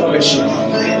സ്വസ്ഥതയിലേക്ക് പ്രവേശിക്കും.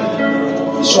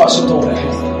 വിശ്വാസത്തോടെ,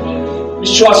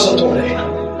 വിശ്വാസത്തോടെ.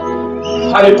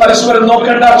 ആരെ പരസ്പരം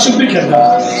നോക്കണ്ട, ചിന്തിക്കണ്ട.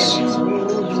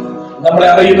 നമ്മളെ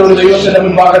അറിയുന്ന ഒരു ദൈവത്തിന്റെ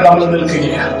മുൻപാകെ നമ്മൾ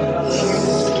നിൽക്കുകയാണ്.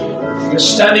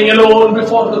 Standing alone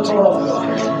before the throne of God.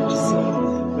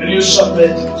 Will you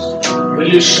submit?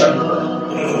 Will you surrender?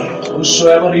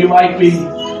 Whosoever you might be,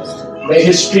 may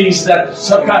His peace that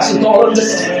surpasses all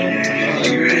understanding,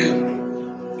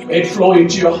 may it flow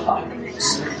into your heart.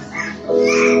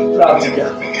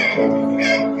 പ്രാർത്ഥിക്കാം.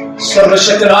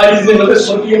 സർവശക്തനായ നിങ്ങളുടെ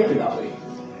സ്വർഗീയ പിതാവേ,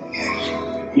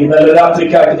 ഈ നല്ല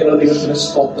രാത്രിക്കായിട്ട് ഞങ്ങൾ ദൈവത്തിന്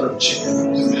സ്തോത്രം ചെയ്യുന്നു.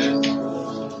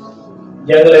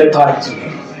 ഞങ്ങളെ താഴ്ത്തുന്നു.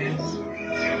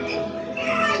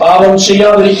 പാപം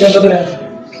ചെയ്യാതിരിക്കേണ്ടതിന്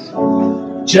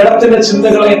ജഡത്തിന്റെ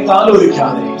ചിന്തകളെ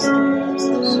താലോലിക്കാതെ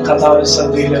കർത്താവിന്റെ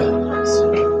സന്നിധിയില്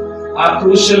ആ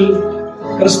ക്രൂശിൽ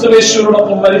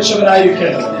ക്രിസ്തുയേശുവിനോടൊപ്പം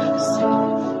മരിച്ചവനായിരിക്കേണ്ടതിന്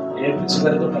ഏൽപ്പിച്ചു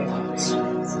തരുന്ന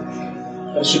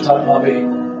പരിശുദ്ധാത്മാവേ,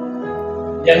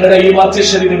 ഞങ്ങളുടെ ഈ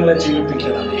മധ്യശരീരങ്ങളെ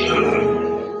ജീവിപ്പിക്കണമേ.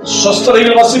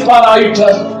 സ്വസ്ഥതയിൽ വസിപ്പാനായിട്ട്,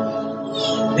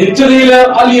 നിത്യതയില്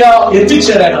അലിയ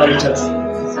എത്തിച്ചേരാനായിട്ട്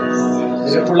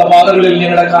നിരപ്പുള്ള പാതകളിൽ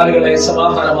ഞങ്ങളുടെ കാലുകളെ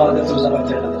സമാധാന മാർഗത്തിൽ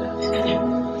നടത്തേണ്ടതിന്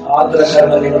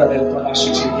ആദ്രകരണ നിങ്ങളുടെ മേൽ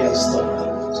പ്രകാശിച്ചിരിക്കാൻ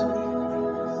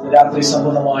രാത്രി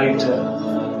സമ്പൂർണമായിട്ട്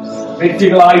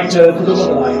വ്യക്തികളായിട്ട്,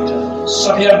 കുടുംബങ്ങളായിട്ട്,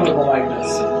 സഹകുടുംബമായിട്ട്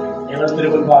ഞങ്ങൾ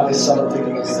തിരുമുൻപാകെ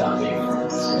സമർപ്പിക്കുന്നതിനാണ്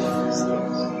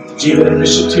ജീവനും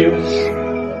വിശുദ്ധിയും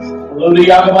ഉള്ള ഒരു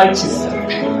യാഗമായി ചെയ്യുന്നത്.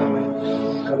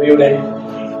 കൃപയുടെ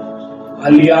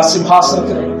അലിയ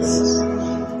സിംഹാസനത്തിന്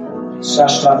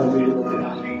സാഷ്ടാംഗം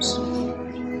വീഴുന്നതിനാണ്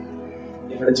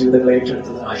ഞങ്ങളുടെ ജീവിതങ്ങളെ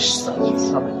ഏറ്റെടുത്തതിനായി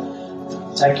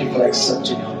Thank you for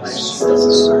accepting our lives.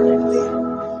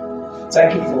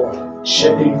 Thank you for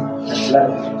shedding the blood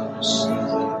of the cross.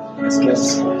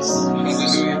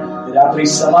 രാത്രി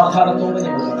സമാധാനത്തോടെ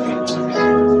ഞങ്ങൾ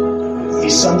ഈ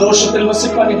സന്തോഷത്തിൽ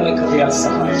വസിപ്പാൻ ഞങ്ങളെ കൃപയാൽ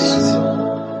സഹായിച്ചു.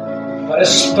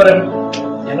 പരസ്പരം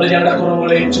ഞങ്ങൾ ഞങ്ങളുടെ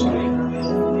കുറവുകളെ ഏറ്റുപറയും.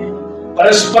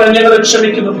 പരസ്പരം ഞങ്ങൾ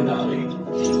ക്ഷമിക്കുന്നു പിതാവേ.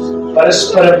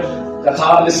 പരസ്പരം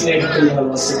കഥാവിന്റെ സ്നേഹത്തിൽ ഞങ്ങൾ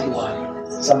വസിക്കുവാൻ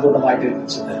സമ്പൂർണ്ണമായിട്ട്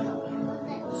ഏൽപ്പിച്ചു തരണം.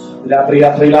 രാത്രി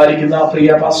യാത്രയിലായിരിക്കുന്ന പ്രിയ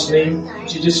പാസ്റ്ററെയും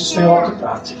ജിജിസിനെയും ഓർത്ത്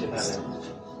പ്രാർത്ഥിക്കുന്നത്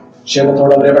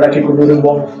ക്ഷേമത്തോടെ അവരെ മടക്കി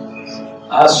കൊണ്ടുവരുമ്പോൾ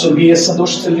ആ സ്വർഗീയ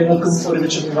സന്തോഷത്തിൽ ഞങ്ങൾക്കും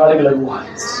ഒരുമിച്ച് പങ്കാളികളാകുവാൻ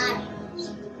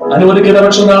അനുവദിക്കുന്ന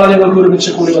പക്ഷം നാളെ ഞങ്ങൾക്ക് ഒരുമിച്ച്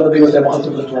കൂടി വന്ന ദൈവത്തെ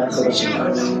മഹത്വപ്പെടുത്തുവാൻ കൃപ ചെയ്യാൻ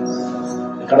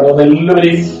കടന്നു വന്ന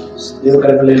എല്ലാവരെയും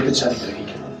ദൈവകരങ്ങളിൽ ഏൽപ്പിച്ച്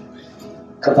അനുഗ്രഹിക്കുന്നു.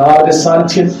 കർത്താവിന്റെ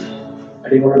സാന്നിധ്യം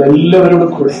അടിമകളുടെ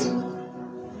എല്ലാവരോടും കൂടെ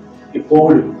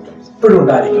ഇപ്പോഴും എപ്പോഴും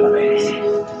ഉണ്ടായിരിക്കണമേ.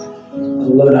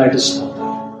 അതുള്ളതിനായിട്ട്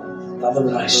സ്തോത്രം,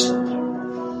 തന്നതിനായി സ്തോത്രം.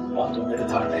 മാത്രം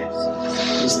എടുത്താട്ടെ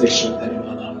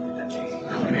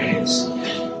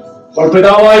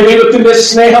പിതാവായ ദൈവത്തിന്റെ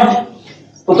സ്നേഹം,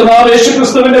 പുത്രനായ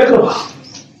യേശുക്രിസ്തുവിന്റെ കൃപ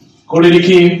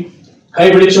കൂടിയിരിക്കുകയും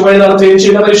കൈപിടിച്ച് വഴി നടത്തുകയും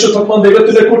ചെയ്യുന്ന പരിശുദ്ധത്വം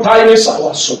ദൈവത്തിന്റെ കൂട്ടായ്മയും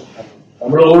സഹവാസവും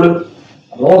നമ്മളോട്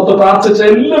ഓർത്ത് പ്രാർത്ഥിച്ച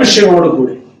എല്ലാ വിഷയങ്ങളോടും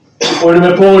കൂടി ഇപ്പോഴും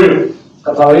എപ്പോഴും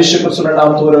കർത്താവ് യേശുക്രിസ്തു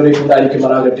രണ്ടാമത്തെ ഓരോരേക്കും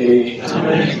ഉണ്ടായിരിക്കുമാറാകട്ടെ.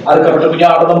 ആർക്കപ്പെട്ട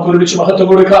കുഞ്ഞാട് നമുക്ക് ഒരുമിച്ച് മഹത്വം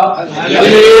കൊടുക്കാം.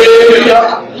 Hallelujah,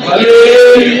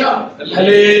 hallelujah,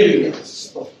 hallelujah.